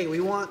say, hey, we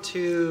want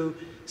to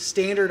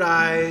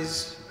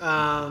standardize,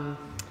 the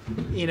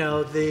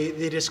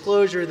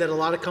disclosure that a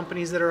lot of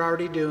companies that are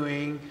already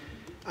doing.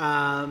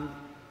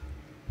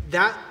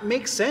 That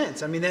makes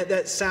sense. I mean,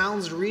 that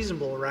sounds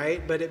reasonable,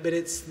 right? But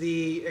it's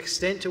the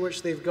extent to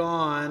which they've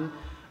gone.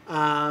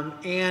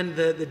 And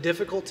the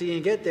difficulty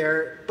in get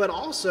there, but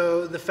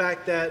also the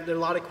fact that there's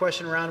a lot of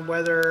question around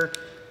whether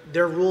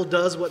their rule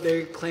does what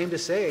they claim to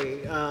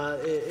say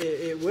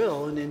it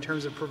will, and in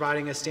terms of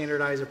providing a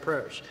standardized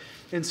approach.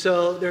 And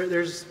so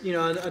there's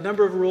a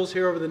number of rules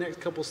here over the next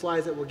couple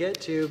slides that we'll get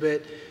to,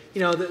 but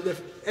the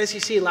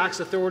SEC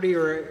lacks authority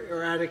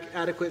or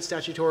adequate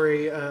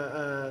statutory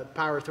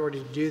power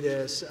authority to do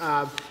this.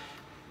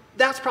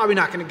 That's probably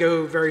not going to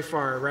go very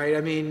far, right?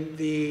 I mean,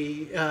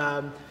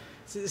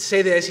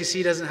 say the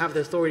SEC doesn't have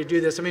the authority to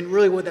do this. I mean,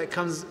 really what that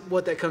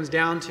comes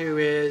down to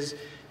is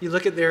you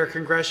look at their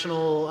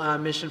congressional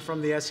mission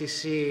from the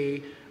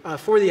SEC,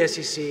 for the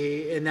SEC,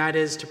 and that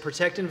is to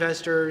protect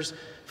investors,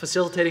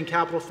 facilitating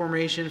capital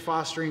formation,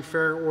 fostering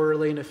fair,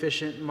 orderly, and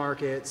efficient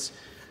markets.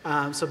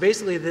 So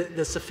basically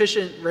the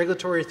sufficient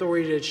regulatory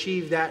authority to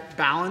achieve that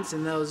balance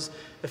in those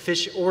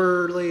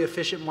orderly,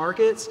 efficient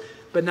markets,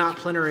 but not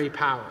plenary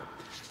power.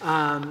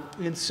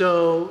 And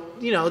so,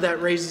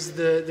 that raises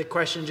the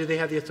question, do they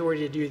have the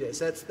authority to do this?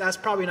 That's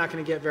probably not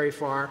going to get very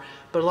far.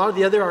 But a lot of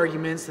the other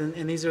arguments,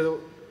 and these are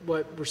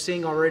what we're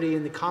seeing already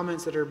in the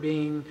comments that are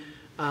being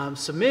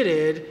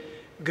submitted,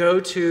 go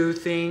to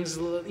things,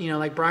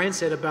 like Brian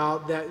said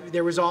about that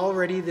there was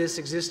already this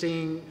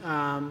existing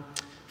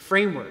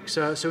framework.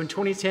 So in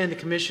 2010, the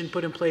Commission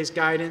put in place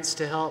guidance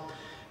to help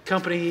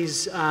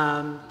companies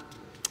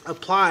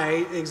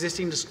apply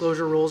existing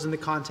disclosure rules in the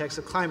context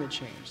of climate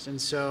change.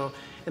 And so,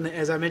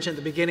 as I mentioned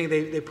at the beginning,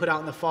 they put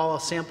out in the fall a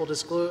sample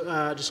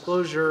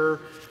disclosure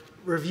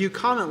review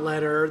comment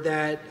letter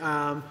that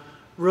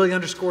really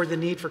underscored the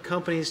need for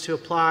companies to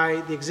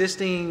apply the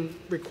existing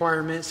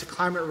requirements to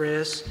climate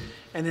risks,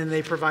 and then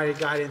they provided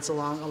guidance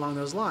along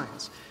those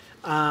lines.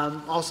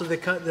 Also,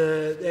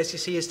 the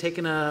SEC has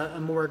taken a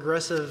more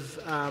aggressive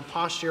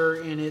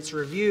posture in its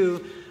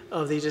review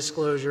of these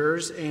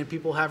disclosures, and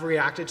people have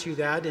reacted to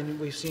that, and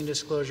we've seen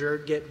disclosure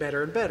get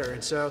better and better.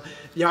 And so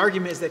the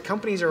argument is that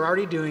companies are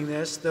already doing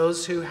this.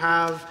 Those who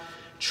have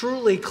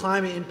truly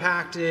climate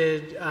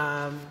impacted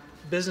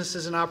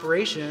businesses and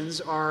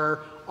operations are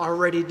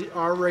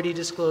already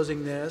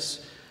disclosing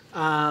this,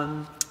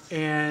 and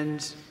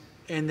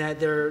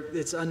that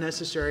it's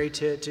unnecessary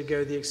to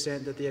go the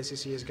extent that the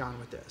SEC has gone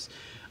with this.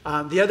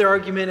 The other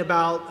argument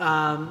about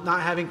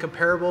not having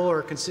comparable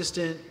or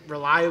consistent,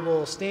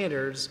 reliable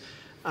standards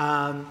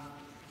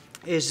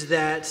is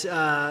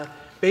that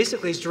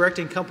basically it's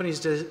directing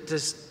companies to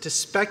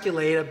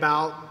speculate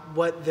about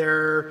what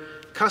their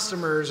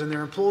customers and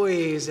their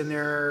employees and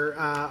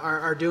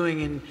are doing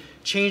in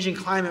changing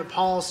climate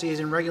policies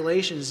and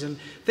regulations and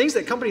things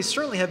that companies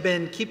certainly have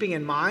been keeping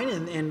in mind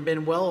and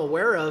been well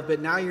aware of,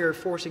 but now you're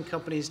forcing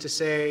companies to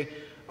say,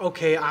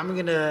 okay, I'm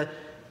going to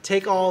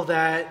take all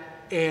that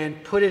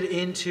and put it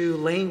into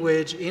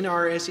language in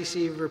our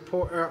SEC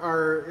report,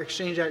 our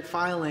Exchange Act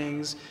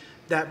filings,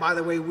 that, by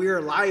the way, we're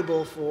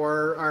liable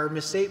for our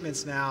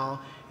misstatements now,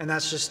 and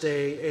that's just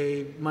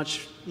a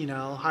much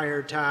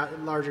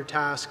larger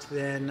task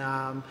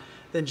than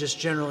just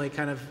generally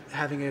kind of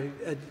having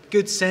a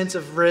good sense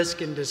of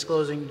risk and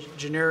disclosing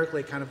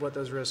generically kind of what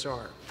those risks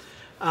are.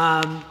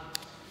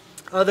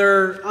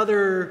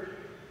 Other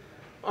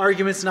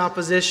arguments in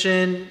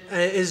opposition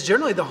is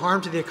generally the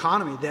harm to the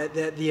economy,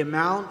 that the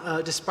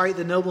amount, despite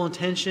the noble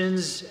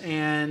intentions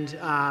and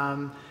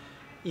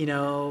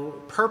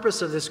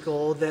purpose of this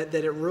goal, that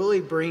it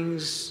really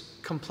brings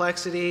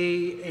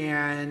complexity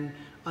and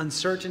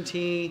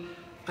uncertainty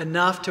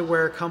enough to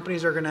where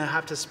companies are going to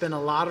have to spend a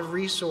lot of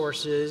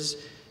resources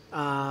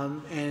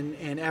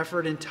and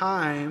effort and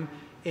time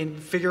in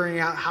figuring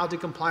out how to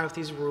comply with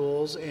these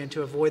rules and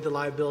to avoid the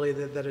liability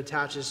that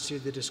attaches to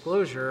the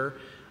disclosure,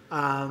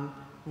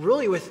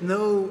 really with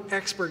no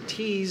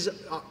expertise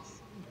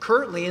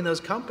currently in those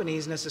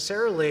companies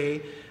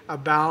necessarily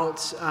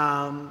about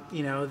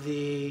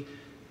the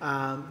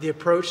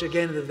approach,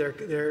 again,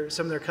 of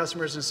some of their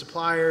customers and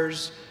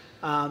suppliers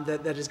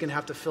that is going to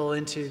have to fill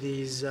into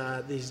these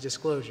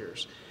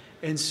disclosures.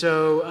 And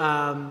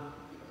so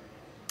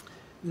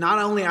not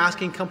only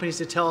asking companies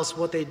to tell us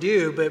what they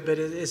do, but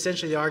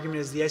essentially the argument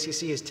is the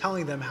SEC is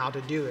telling them how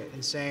to do it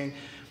and saying,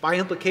 by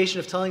implication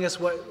of telling us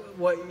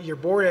what your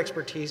board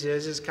expertise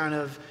is kind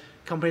of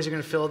companies are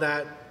going to feel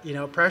that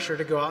pressure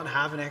to go out and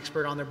have an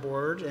expert on their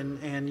board,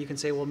 and you can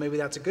say, well, maybe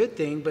that's a good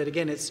thing, but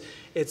again,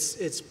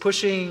 it's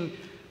pushing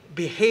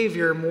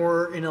behavior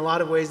more in a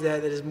lot of ways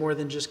that is more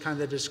than just kind of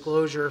the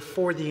disclosure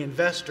for the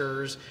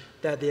investors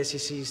that the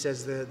SEC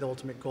says the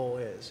ultimate goal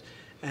is.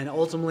 And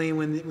ultimately,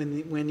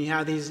 when you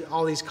have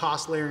all these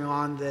costs layering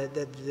on, that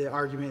the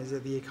argument is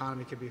that the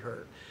economy could be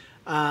hurt.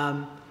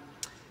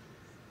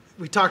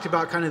 We talked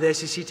about kind of the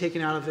SEC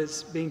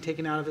being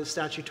taken out of its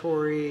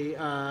statutory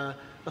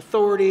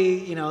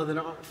authority. You know,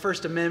 the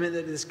First Amendment,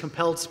 that is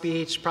compelled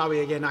speech,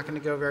 probably again not going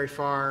to go very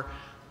far.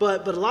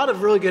 But a lot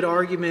of really good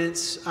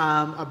arguments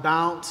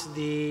about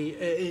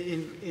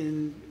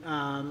in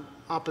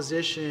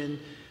opposition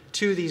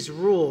to these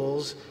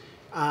rules.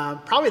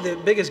 Probably the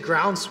biggest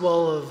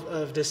groundswell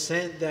of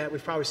dissent that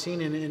we've probably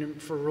seen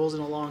for rules in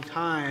a long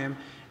time.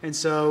 And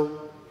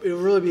so it'll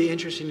really be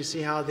interesting to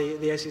see how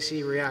the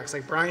SEC reacts.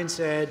 Like Brian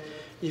said,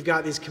 you've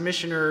got these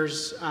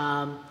commissioners.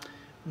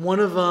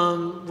 One of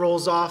them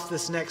rolls off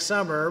this next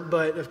summer,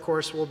 but of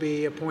course will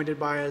be appointed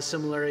by a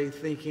similarly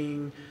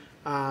thinking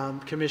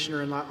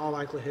commissioner in all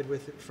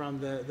likelihood from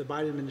the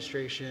Biden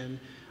administration.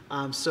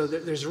 So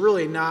there's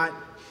really not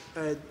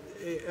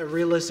a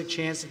realistic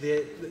chance that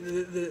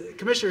the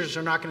commissioners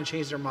are not going to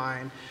change their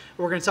mind.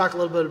 We're going to talk a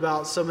little bit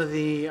about some of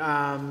the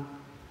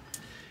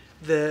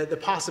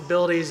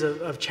possibilities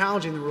of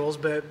challenging the rules,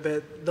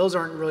 but those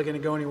aren't really going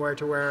to go anywhere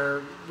to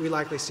where we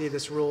likely see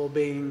this rule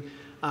being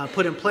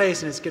put in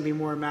place, and it's going to be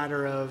more a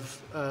matter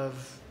of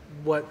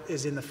what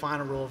is in the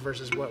final rule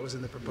versus what was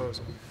in the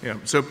proposal. Yeah,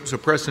 so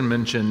Preston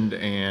mentioned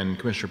and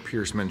Commissioner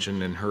Pierce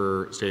mentioned in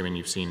her statement,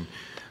 you've seen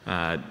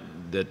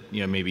that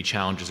maybe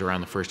challenges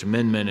around the First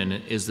Amendment and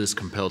is this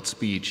compelled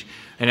speech?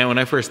 And when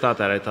I first thought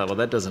that, I thought, well,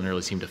 that doesn't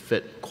really seem to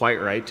fit quite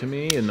right to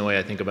me in the way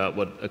I think about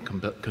what a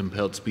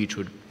compelled speech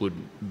would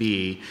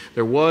be.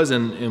 There was,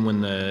 and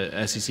when the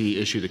SEC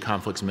issued the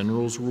conflicts of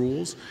minerals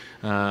rules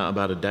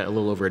about a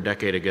little over a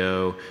decade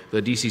ago,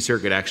 the DC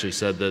Circuit actually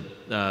said that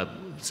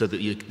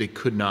they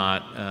could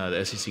not,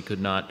 the SEC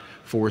could not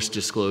force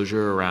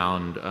disclosure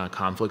around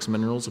conflicts of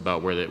minerals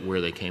about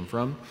where they came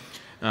from.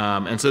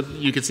 And so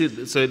you can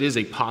see, so it is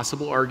a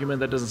possible argument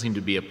that doesn't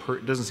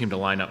seem to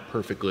line up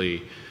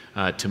perfectly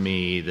to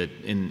me. That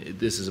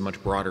this is a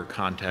much broader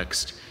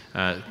context.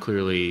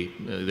 Clearly,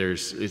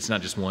 it's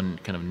not just one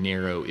kind of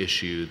narrow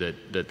issue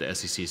that the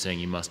SEC is saying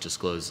you must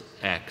disclose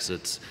X.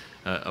 It's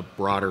a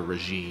broader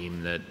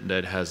regime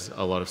that has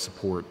a lot of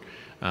support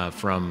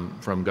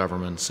from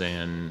governments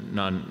and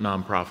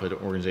nonprofit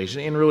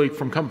organizations, and really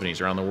from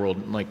companies around the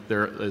world. Like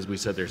as we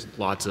said, there's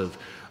lots of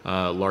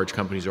large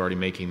companies already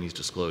making these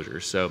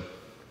disclosures. So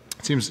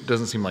it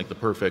doesn't seem like the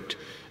perfect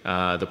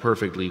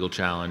legal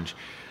challenge.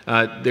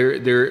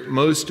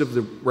 Most of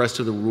the rest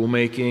of the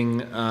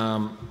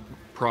rulemaking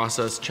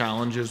process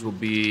challenges will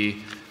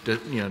be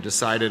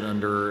decided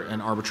under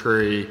an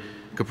arbitrary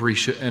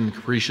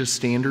capricious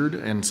standard,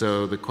 and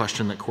so the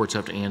question that courts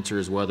have to answer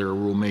is whether a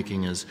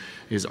rulemaking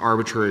is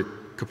arbitrary,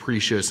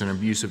 capricious, and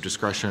abuse of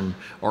discretion,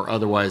 or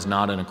otherwise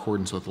not in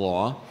accordance with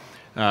law.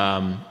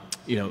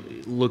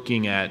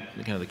 Looking at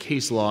kind of the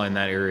case law in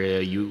that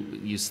area,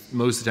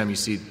 most of the time you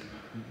see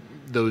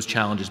those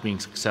challenges being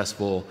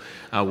successful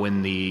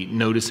when the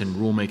notice and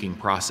rulemaking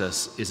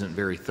process isn't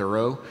very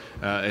thorough.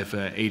 If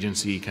an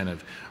agency kind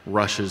of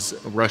rushes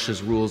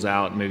rules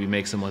out, maybe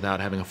makes them without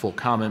having a full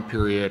comment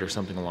period or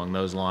something along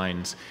those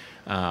lines,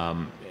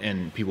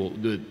 and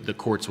the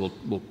courts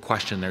will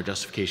question their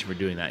justification for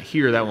doing that.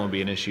 Here, that won't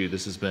be an issue.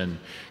 This has been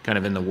kind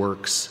of in the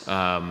works.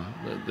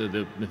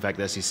 In fact,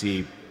 the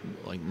SEC,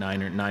 like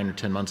 9 or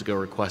 10 months ago,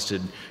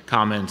 requested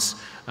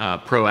comments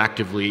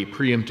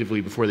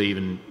preemptively before they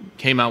even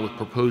came out with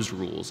proposed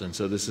rules, and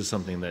so this is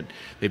something that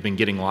they've been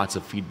getting lots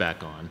of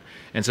feedback on.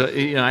 And so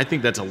I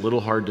think that's a little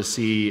hard to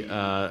see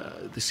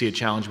a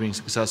challenge being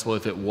successful.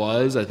 If it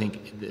was, I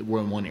think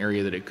one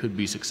area that it could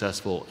be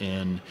successful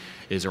in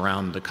is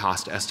around the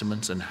cost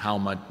estimates and how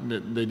much.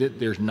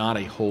 There's not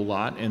a whole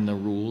lot in the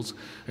rules,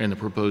 in the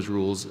proposed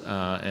rules,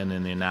 and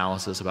in the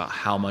analysis about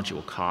how much it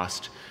will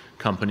cost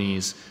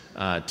companies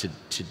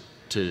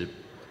to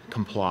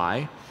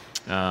comply.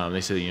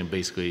 They said,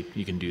 basically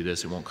you can do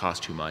this, it won't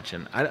cost too much.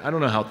 And I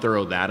don't know how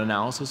thorough that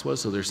analysis was,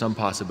 so there's some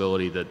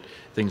possibility that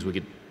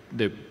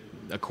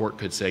a court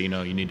could say,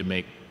 you need to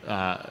make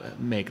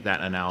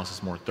that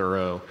analysis more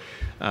thorough.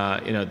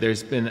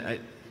 There's been,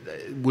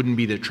 it wouldn't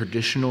be the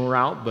traditional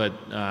route, but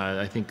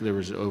I think there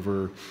was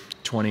over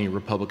 20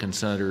 Republican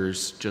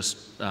senators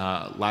just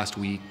last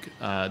week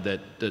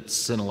that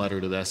sent a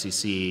letter to the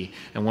SEC,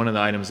 and one of the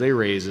items they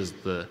raise is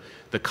the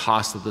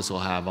cost that this will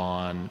have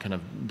on kind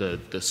of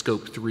the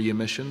scope 3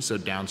 emissions, so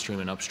downstream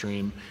and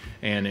upstream.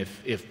 And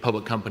if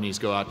public companies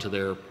go out to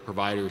their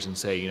providers and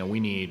say, we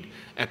need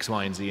X,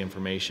 Y, and Z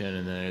information,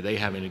 and then are they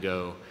having to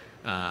go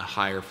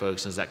hire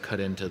folks, does that cut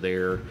into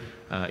their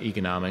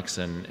economics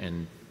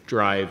and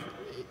drive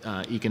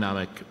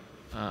economic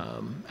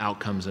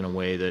outcomes in a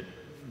way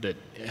that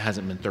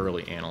hasn't been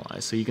thoroughly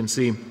analyzed? So you can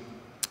see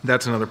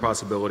that's another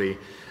possibility.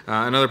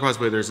 Another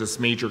possibility, there's this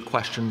major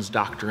questions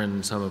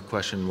doctrine. Some have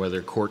questioned whether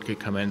a court could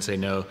come in and say,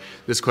 no,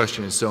 this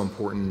question is so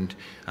important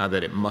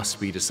that it must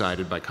be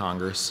decided by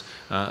Congress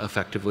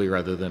effectively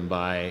rather than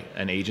by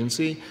an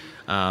agency.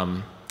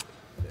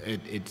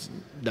 it's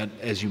that,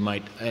 as you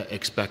might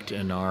expect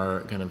in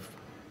our kind of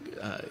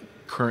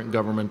current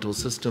governmental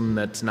system,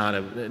 that's not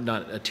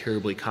a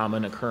terribly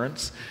common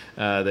occurrence,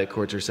 that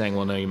courts are saying,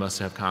 well, no, you must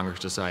have Congress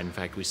decide. In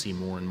fact, we see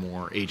more and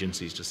more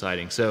agencies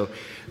deciding. So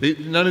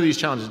none of these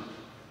challenges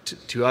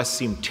to us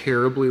seem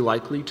terribly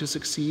likely to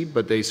succeed,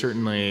 but there's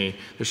certainly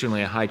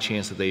a high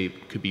chance that they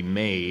could be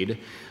made.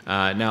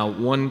 Now,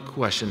 one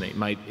question that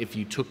might, if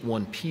you took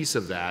one piece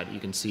of that, you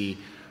can see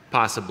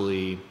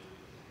possibly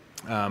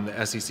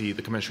the SEC,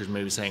 the commissioners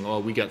may be saying, oh,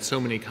 we got so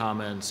many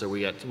comments, or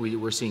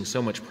we're seeing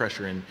so much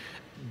pressure in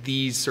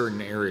these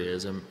certain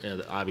areas, and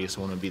the obvious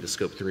one would be the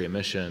Scope 3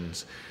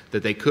 emissions,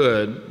 that they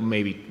could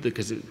maybe,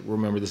 because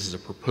remember this is a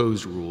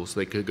proposed rule, so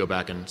they could go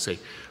back and say,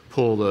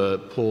 pull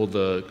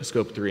the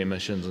Scope 3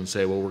 emissions and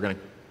say, well, we're going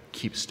to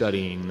keep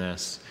studying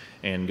this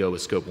and go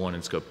with Scope 1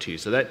 and Scope 2.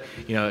 So that,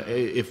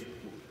 if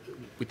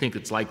we think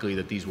it's likely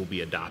that these will be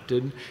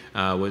adopted,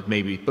 but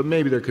maybe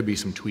there could be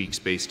some tweaks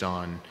based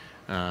on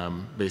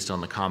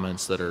the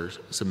comments that are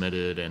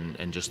submitted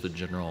and just the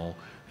general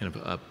kind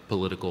of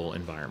political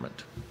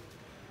environment.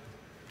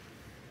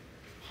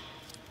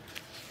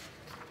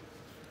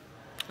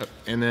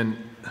 And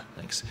then,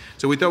 thanks.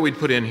 So we thought we'd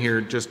put in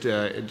here just,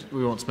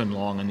 we won't spend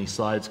long on these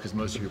slides because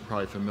most of you are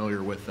probably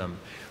familiar with them.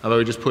 Although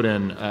we just put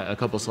in a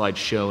couple slides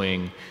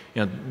showing,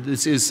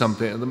 this is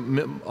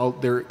something,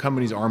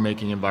 companies are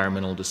making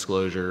environmental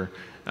disclosure,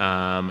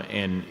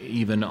 and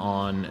even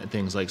on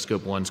things like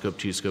Scope 1, Scope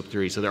 2, Scope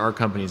 3. So there are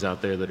companies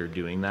out there that are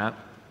doing that.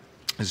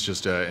 It's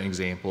just an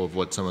example of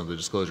what some of the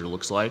disclosure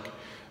looks like.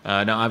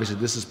 Now, obviously,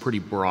 this is pretty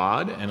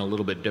broad and a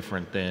little bit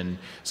different than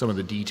some of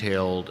the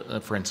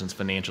detailed, for instance,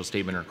 financial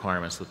statement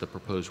requirements that the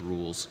proposed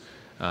rules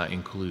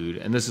include.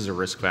 And this is a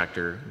risk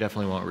factor.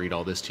 Definitely won't read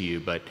all this to you,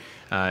 but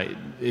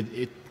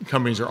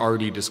companies are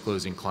already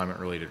disclosing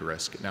climate-related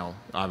risk. Now,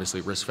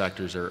 obviously, risk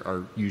factors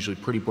are usually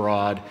pretty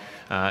broad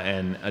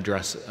and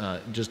address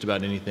just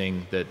about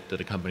anything that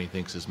a company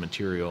thinks is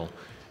material.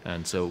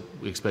 And so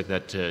we expect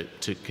that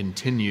to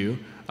continue.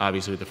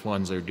 Obviously, the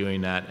funds that are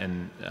doing that,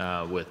 and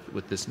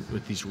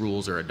with these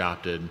rules are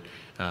adopted,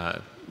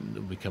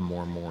 become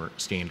more and more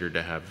standard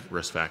to have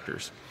risk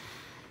factors.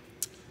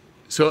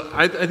 So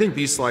I think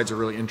these slides are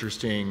really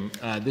interesting.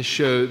 This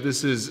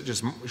is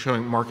just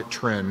showing market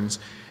trends,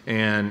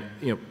 and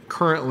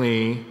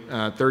currently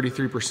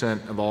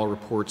 33% of all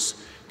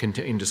reports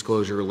contain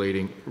disclosure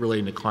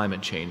relating to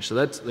climate change. So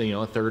that's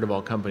a third of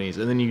all companies,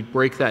 and then you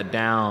break that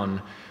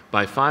down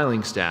by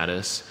filing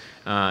status,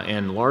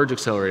 and large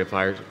accelerated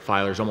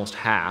filers, almost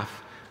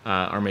half,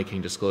 are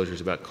making disclosures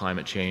about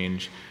climate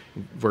change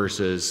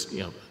versus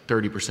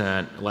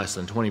 30%, less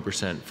than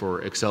 20%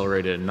 for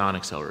accelerated and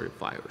non-accelerated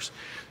filers.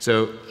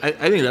 So I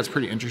think that's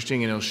pretty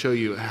interesting, and it'll show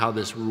you how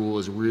this rule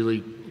is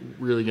really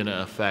going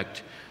to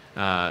affect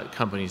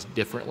companies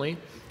differently,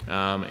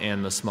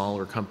 and the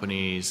smaller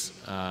companies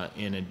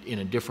in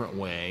a different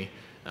way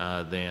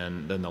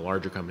than the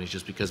larger companies,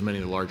 just because many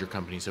of the larger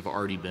companies have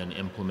already been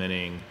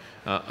implementing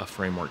a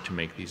framework to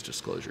make these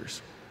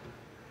disclosures.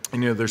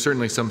 And there's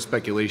certainly some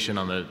speculation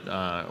on the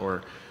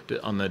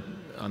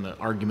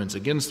arguments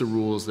against the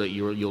rules that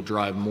you'll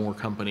drive more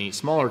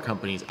smaller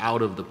companies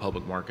out of the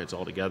public markets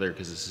altogether,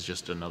 because this is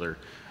just another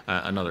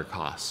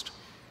cost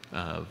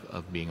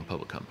of being a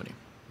public company.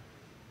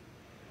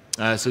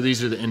 So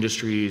these are the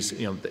industries,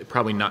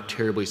 probably not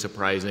terribly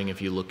surprising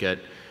if you look at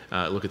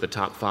the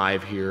top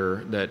 5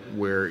 here,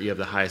 where you have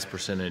the highest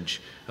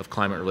percentage of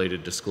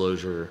climate-related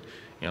disclosure,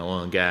 oil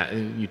and gas,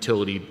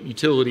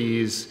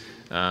 utilities,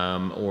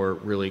 or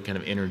really kind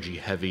of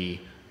energy-heavy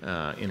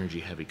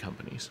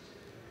companies.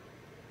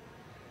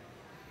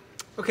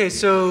 Okay,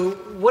 so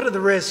what are the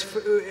risks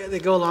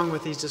that go along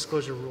with these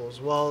disclosure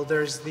rules? Well,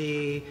 there's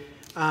the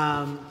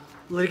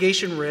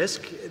litigation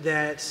risk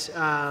that,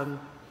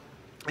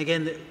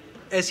 again, the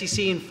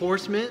SEC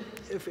enforcement,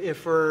 if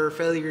for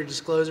failure to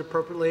disclose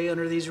appropriately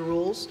under these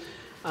rules,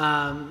 you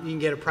can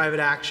get a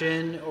private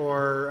action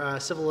or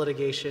civil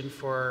litigation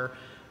for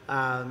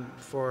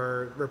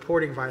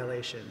reporting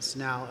violations.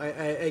 Now,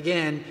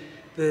 again,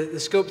 the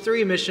Scope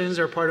 3 emissions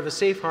are part of a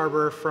safe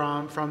harbor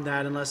from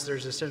that, unless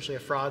there's essentially a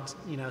fraud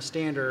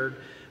standard.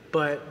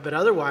 But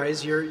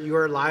otherwise, you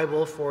are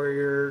liable for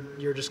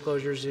your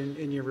disclosures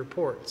in your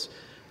reports,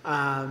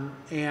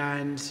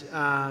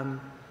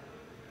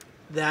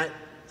 that.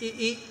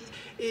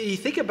 You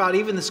think about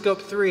even the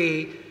Scope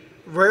 3,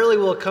 rarely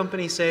will a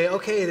company say,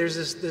 okay,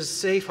 there's this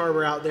safe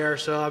harbor out there,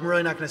 so I'm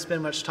really not going to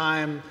spend much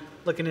time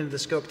looking into the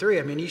Scope 3.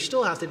 I mean, you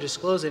still have to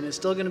disclose it, and it's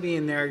still going to be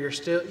in there.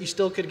 You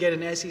still could get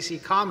an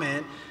SEC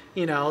comment,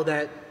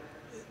 that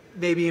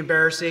may be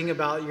embarrassing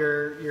about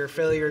your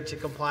failure to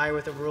comply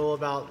with a rule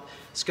about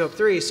Scope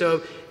 3.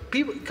 So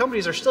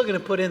companies are still going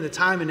to put in the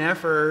time and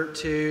effort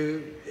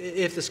to,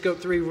 if the Scope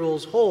 3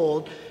 rules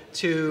hold,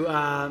 to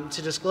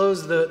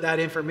disclose that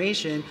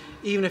information,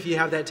 even if you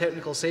have that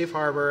technical safe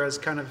harbor as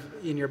kind of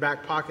in your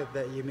back pocket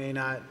that you may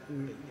not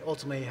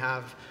ultimately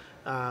have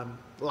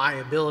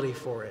liability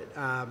for it.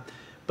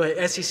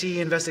 But SEC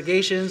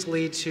investigations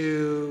lead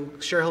to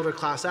shareholder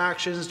class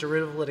actions,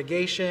 derivative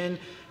litigation,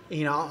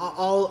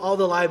 all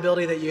the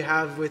liability that you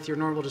have with your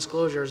normal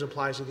disclosures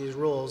applies to these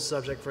rules,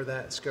 subject for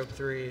that Scope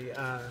 3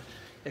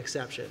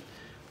 exception.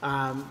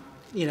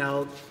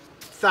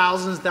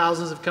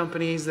 Thousands of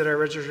companies that are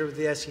registered with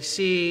the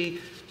SEC,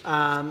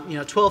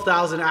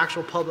 12,000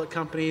 actual public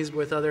companies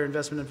with other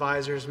investment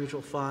advisors,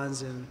 mutual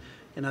funds, and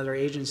other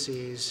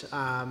agencies.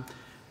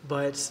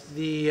 But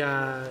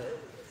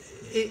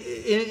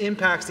it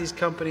impacts these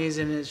companies,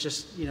 and it's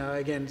just,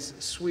 again,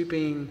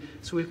 sweeping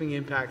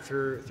impact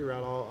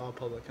throughout all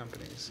public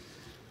companies.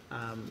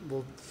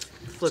 We'll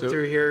flip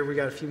through here. We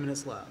got a few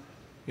minutes left.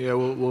 Yeah,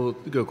 we'll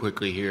go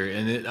quickly here.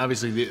 And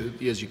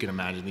obviously, as you can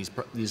imagine,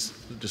 these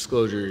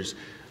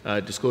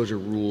disclosure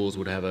rules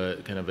would have a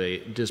kind of a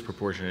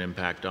disproportionate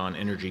impact on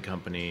energy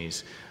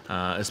companies,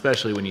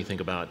 especially when you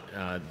think about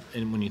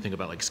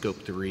like Scope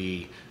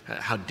 3,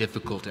 how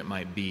difficult it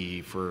might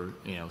be for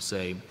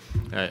say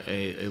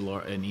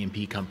an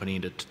E&P company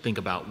to think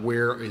about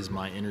where is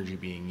my energy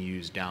being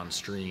used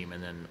downstream,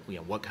 and then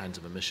what kinds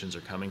of emissions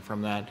are coming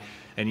from that.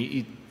 And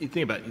you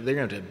think about they're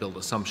going to have to build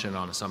assumption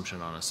on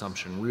assumption on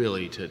assumption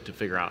really to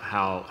figure out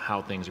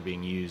how things are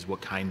being used,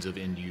 what kinds of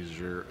end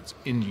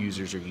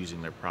users are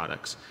using their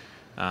products.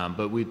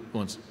 But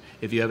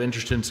if you have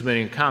interest in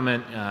submitting a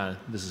comment,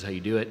 this is how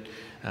you do it.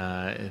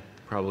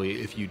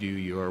 Probably if you do,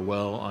 you are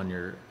well on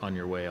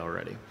your way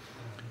already.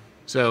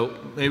 So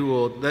maybe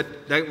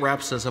that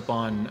wraps us up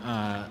on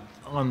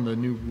the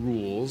new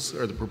rules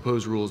or the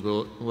proposed rules.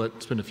 But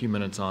let's spend a few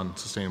minutes on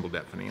sustainable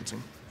debt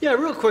financing. Yeah,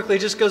 real quickly,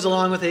 just goes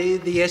along with the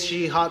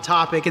ESG hot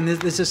topic, and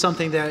this is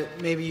something that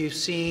maybe you've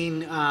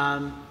seen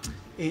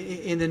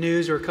in the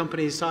news or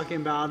companies talking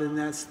about, and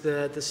that's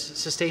the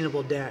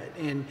sustainable debt.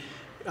 And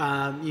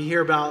you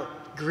hear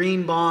about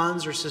green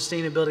bonds or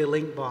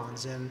sustainability-linked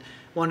bonds, and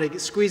wanted to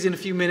squeeze in a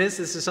few minutes.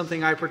 This is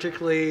something I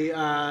particularly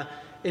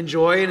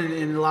enjoy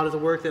in a lot of the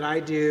work that I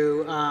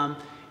do.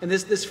 And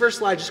this first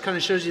slide just kind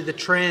of shows you the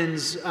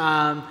trends.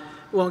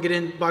 We won't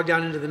get bogged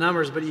down into the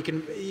numbers, but you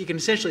can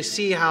essentially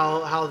see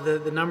how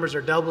the numbers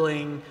are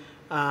doubling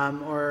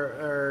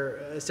or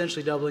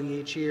essentially doubling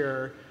each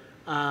year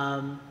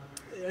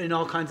in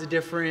all kinds of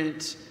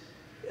different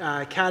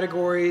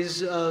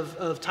categories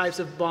of types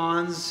of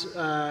bonds.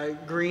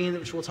 Green,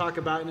 which we'll talk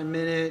about in a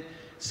minute,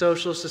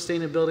 social,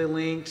 sustainability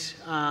linked,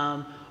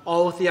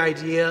 all with the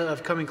idea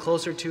of coming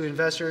closer to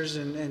investors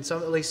and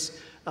some, at least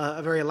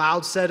a very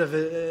loud set of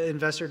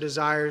investor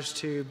desires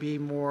to be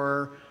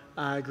more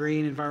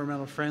green,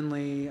 environmental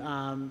friendly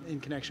in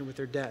connection with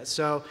their debt.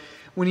 So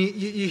when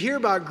you hear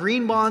about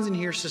green bonds and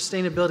you hear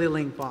sustainability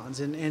linked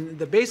bonds, and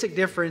the basic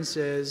difference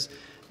is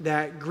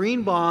that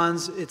green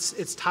bonds,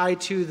 it's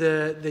tied to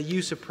the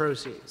use of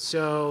proceeds.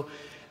 So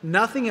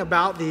nothing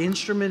about the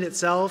instrument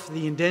itself,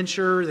 the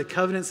indenture, the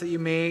covenants that you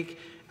make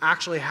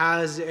actually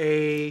has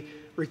a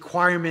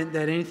requirement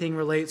that anything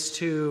relates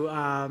to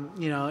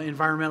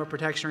environmental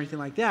protection or anything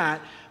like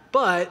that.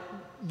 But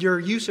your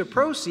use of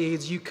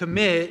proceeds, you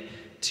commit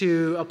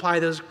to apply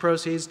those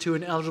proceeds to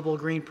an eligible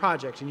green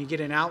project, and you get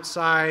an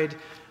outside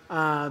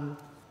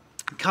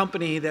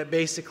company that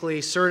basically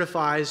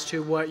certifies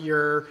to what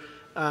your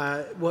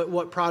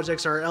what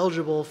projects are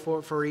eligible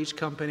for each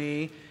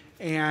company,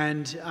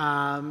 and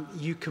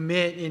you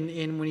commit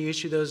in when you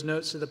issue those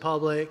notes to the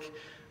public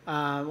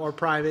or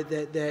private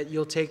that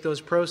you'll take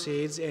those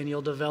proceeds and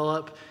you'll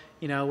develop,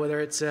 whether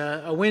it's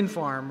a wind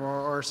farm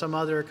or some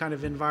other kind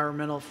of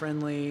environmental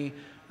friendly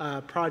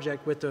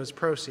project with those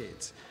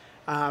proceeds.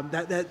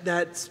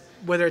 That's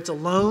whether it's a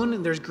loan,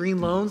 and there's green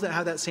loans that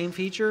have that same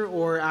feature,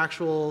 or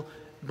actual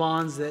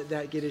bonds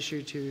that get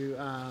issued to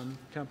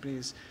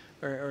companies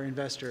or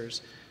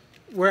investors.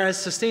 Whereas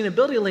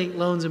sustainability-linked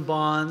loans and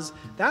bonds,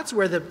 that's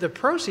where the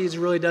proceeds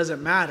really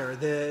doesn't matter.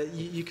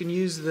 You can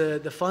use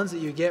the funds that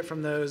you get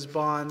from those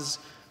bonds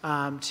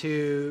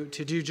to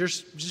do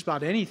just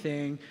about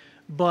anything.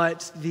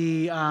 But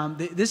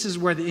this is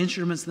where the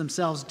instruments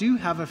themselves do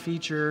have a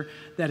feature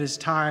that is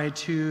tied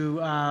to,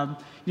 a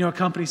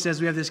company says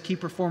we have this key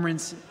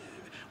performance.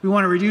 We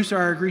want to reduce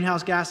our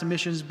greenhouse gas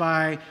emissions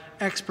by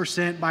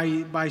X%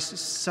 by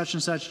such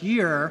and such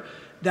year.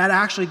 That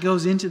actually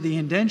goes into the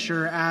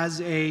indenture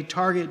as a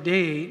target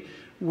date,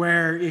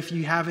 where if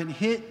you haven't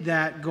hit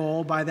that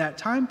goal by that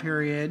time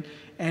period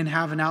and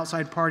have an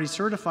outside party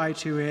certify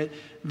to it,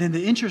 then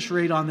the interest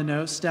rate on the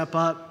note step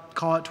up,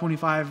 call it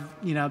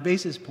 25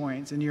 basis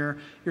points, and you're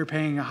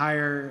paying a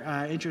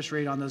higher interest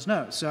rate on those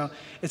notes. So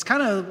it's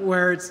kind of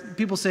where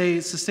people say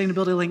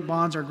sustainability linked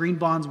bonds are green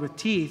bonds with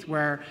teeth,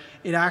 where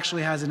it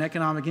actually has an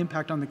economic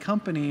impact on the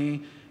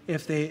company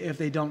if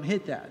they don't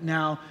hit that.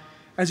 Now,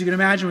 as you can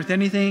imagine with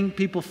anything,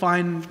 people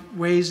find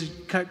ways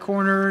to cut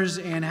corners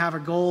and have a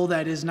goal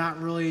that is not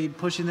really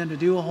pushing them to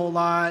do a whole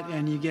lot,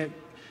 and you get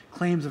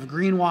claims of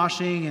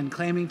greenwashing and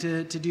claiming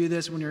to do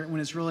this when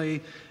it's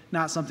really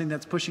not something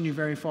that's pushing you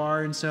very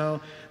far. And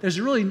so there's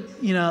really,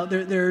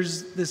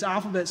 there's this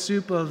alphabet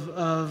soup of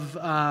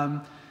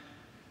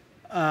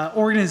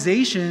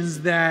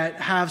organizations that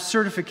have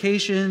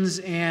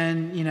certifications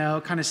and, you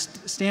know, kind of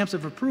stamps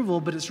of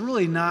approval, but it's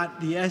really not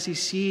the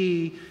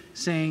SEC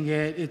saying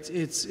it.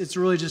 It's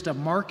really just a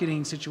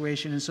marketing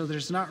situation, and so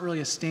there's not really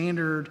a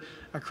standard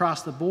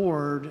across the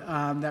board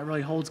that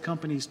really holds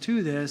companies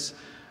to this.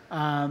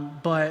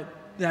 But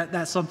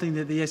that's something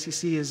that the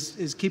SEC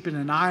is keeping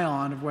an eye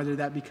on, of whether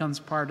that becomes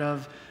part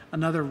of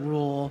another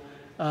rule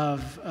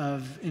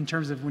of in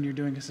terms of when you're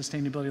doing a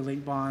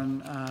sustainability-linked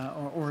bond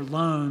or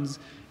loans,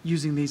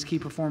 using these key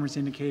performance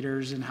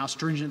indicators and how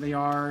stringent they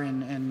are,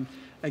 and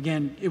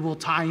again, it will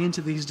tie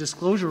into these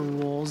disclosure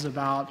rules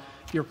about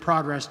your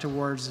progress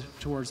towards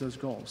those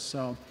goals.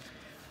 So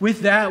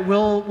with that,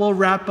 we'll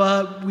wrap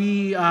up.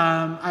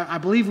 I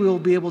believe we will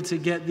be able to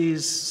get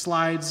these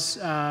slides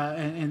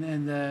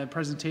and the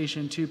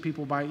presentation to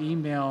people by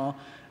email,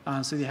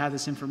 so they have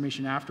this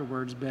information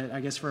afterwards. But I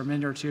guess for a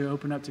minute or two,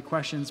 open up to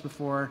questions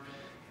before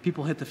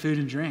people hit the food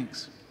and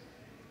drinks.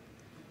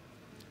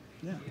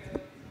 Yeah.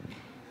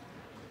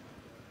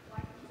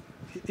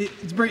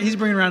 He's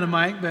bringing around a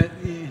mic, but.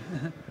 Yeah.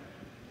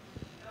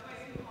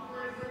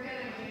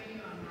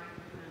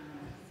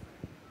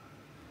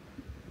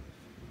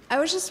 I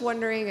was just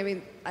wondering, I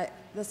mean,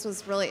 this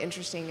was really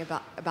interesting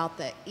about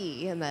the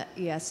E and the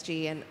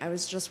ESG, and I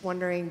was just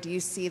wondering, do you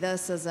see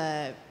this as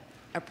a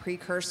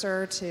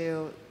precursor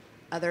to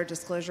other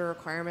disclosure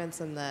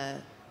requirements in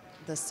the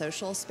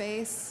social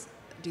space?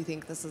 Do you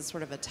think this is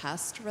sort of a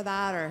test for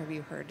that, or have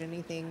you heard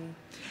anything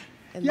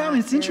in that I mean,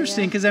 it's area?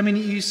 interesting because, I mean,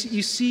 you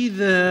see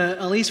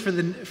at least for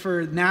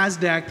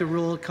NASDAQ, the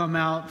rule come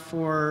out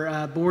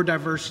for board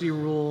diversity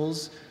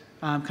rules,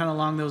 kind of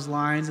along those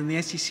lines, and the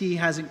SEC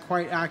hasn't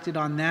quite acted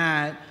on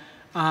that.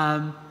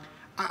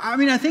 I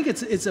mean, I think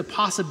it's a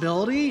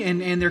possibility,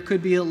 and there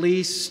could be at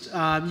least,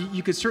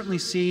 you could certainly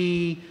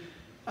see,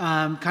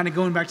 kind of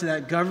going back to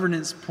that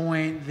governance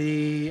point,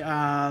 the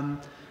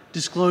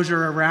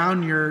disclosure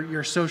around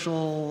your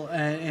social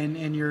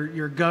and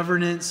your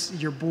governance,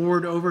 your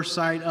board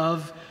oversight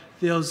of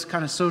those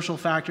kind of social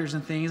factors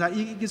and things.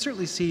 You can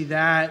certainly see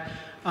that.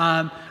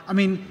 I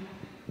mean,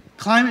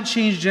 climate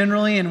change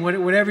generally, and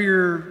whatever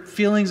your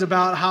feelings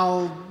about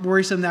how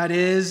worrisome that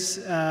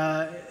is,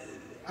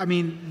 I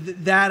mean,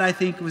 that I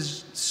think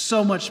was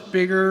so much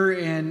bigger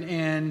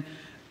and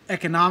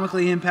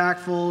economically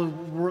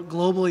impactful,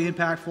 globally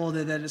impactful,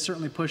 that it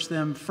certainly pushed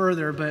them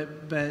further.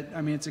 But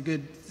I mean, it's a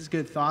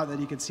good thought that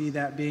you could see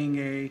that being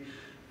a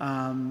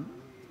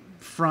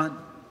front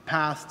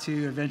path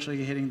to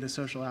eventually hitting the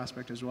social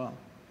aspect as well.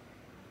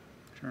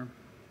 Sure.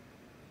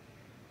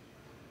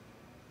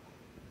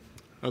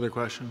 Other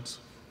questions?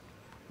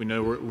 We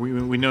know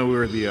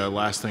we're the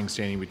last thing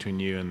standing between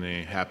you and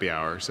the happy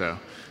hour. So,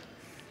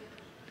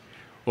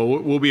 well,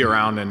 we'll be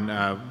around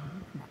and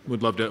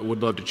would love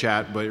to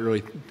chat. But really,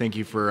 thank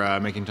you for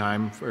making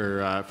time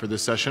for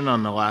this session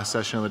on the last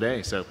session of the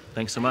day. So,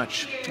 thanks so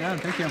much. Yeah,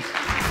 thank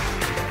you.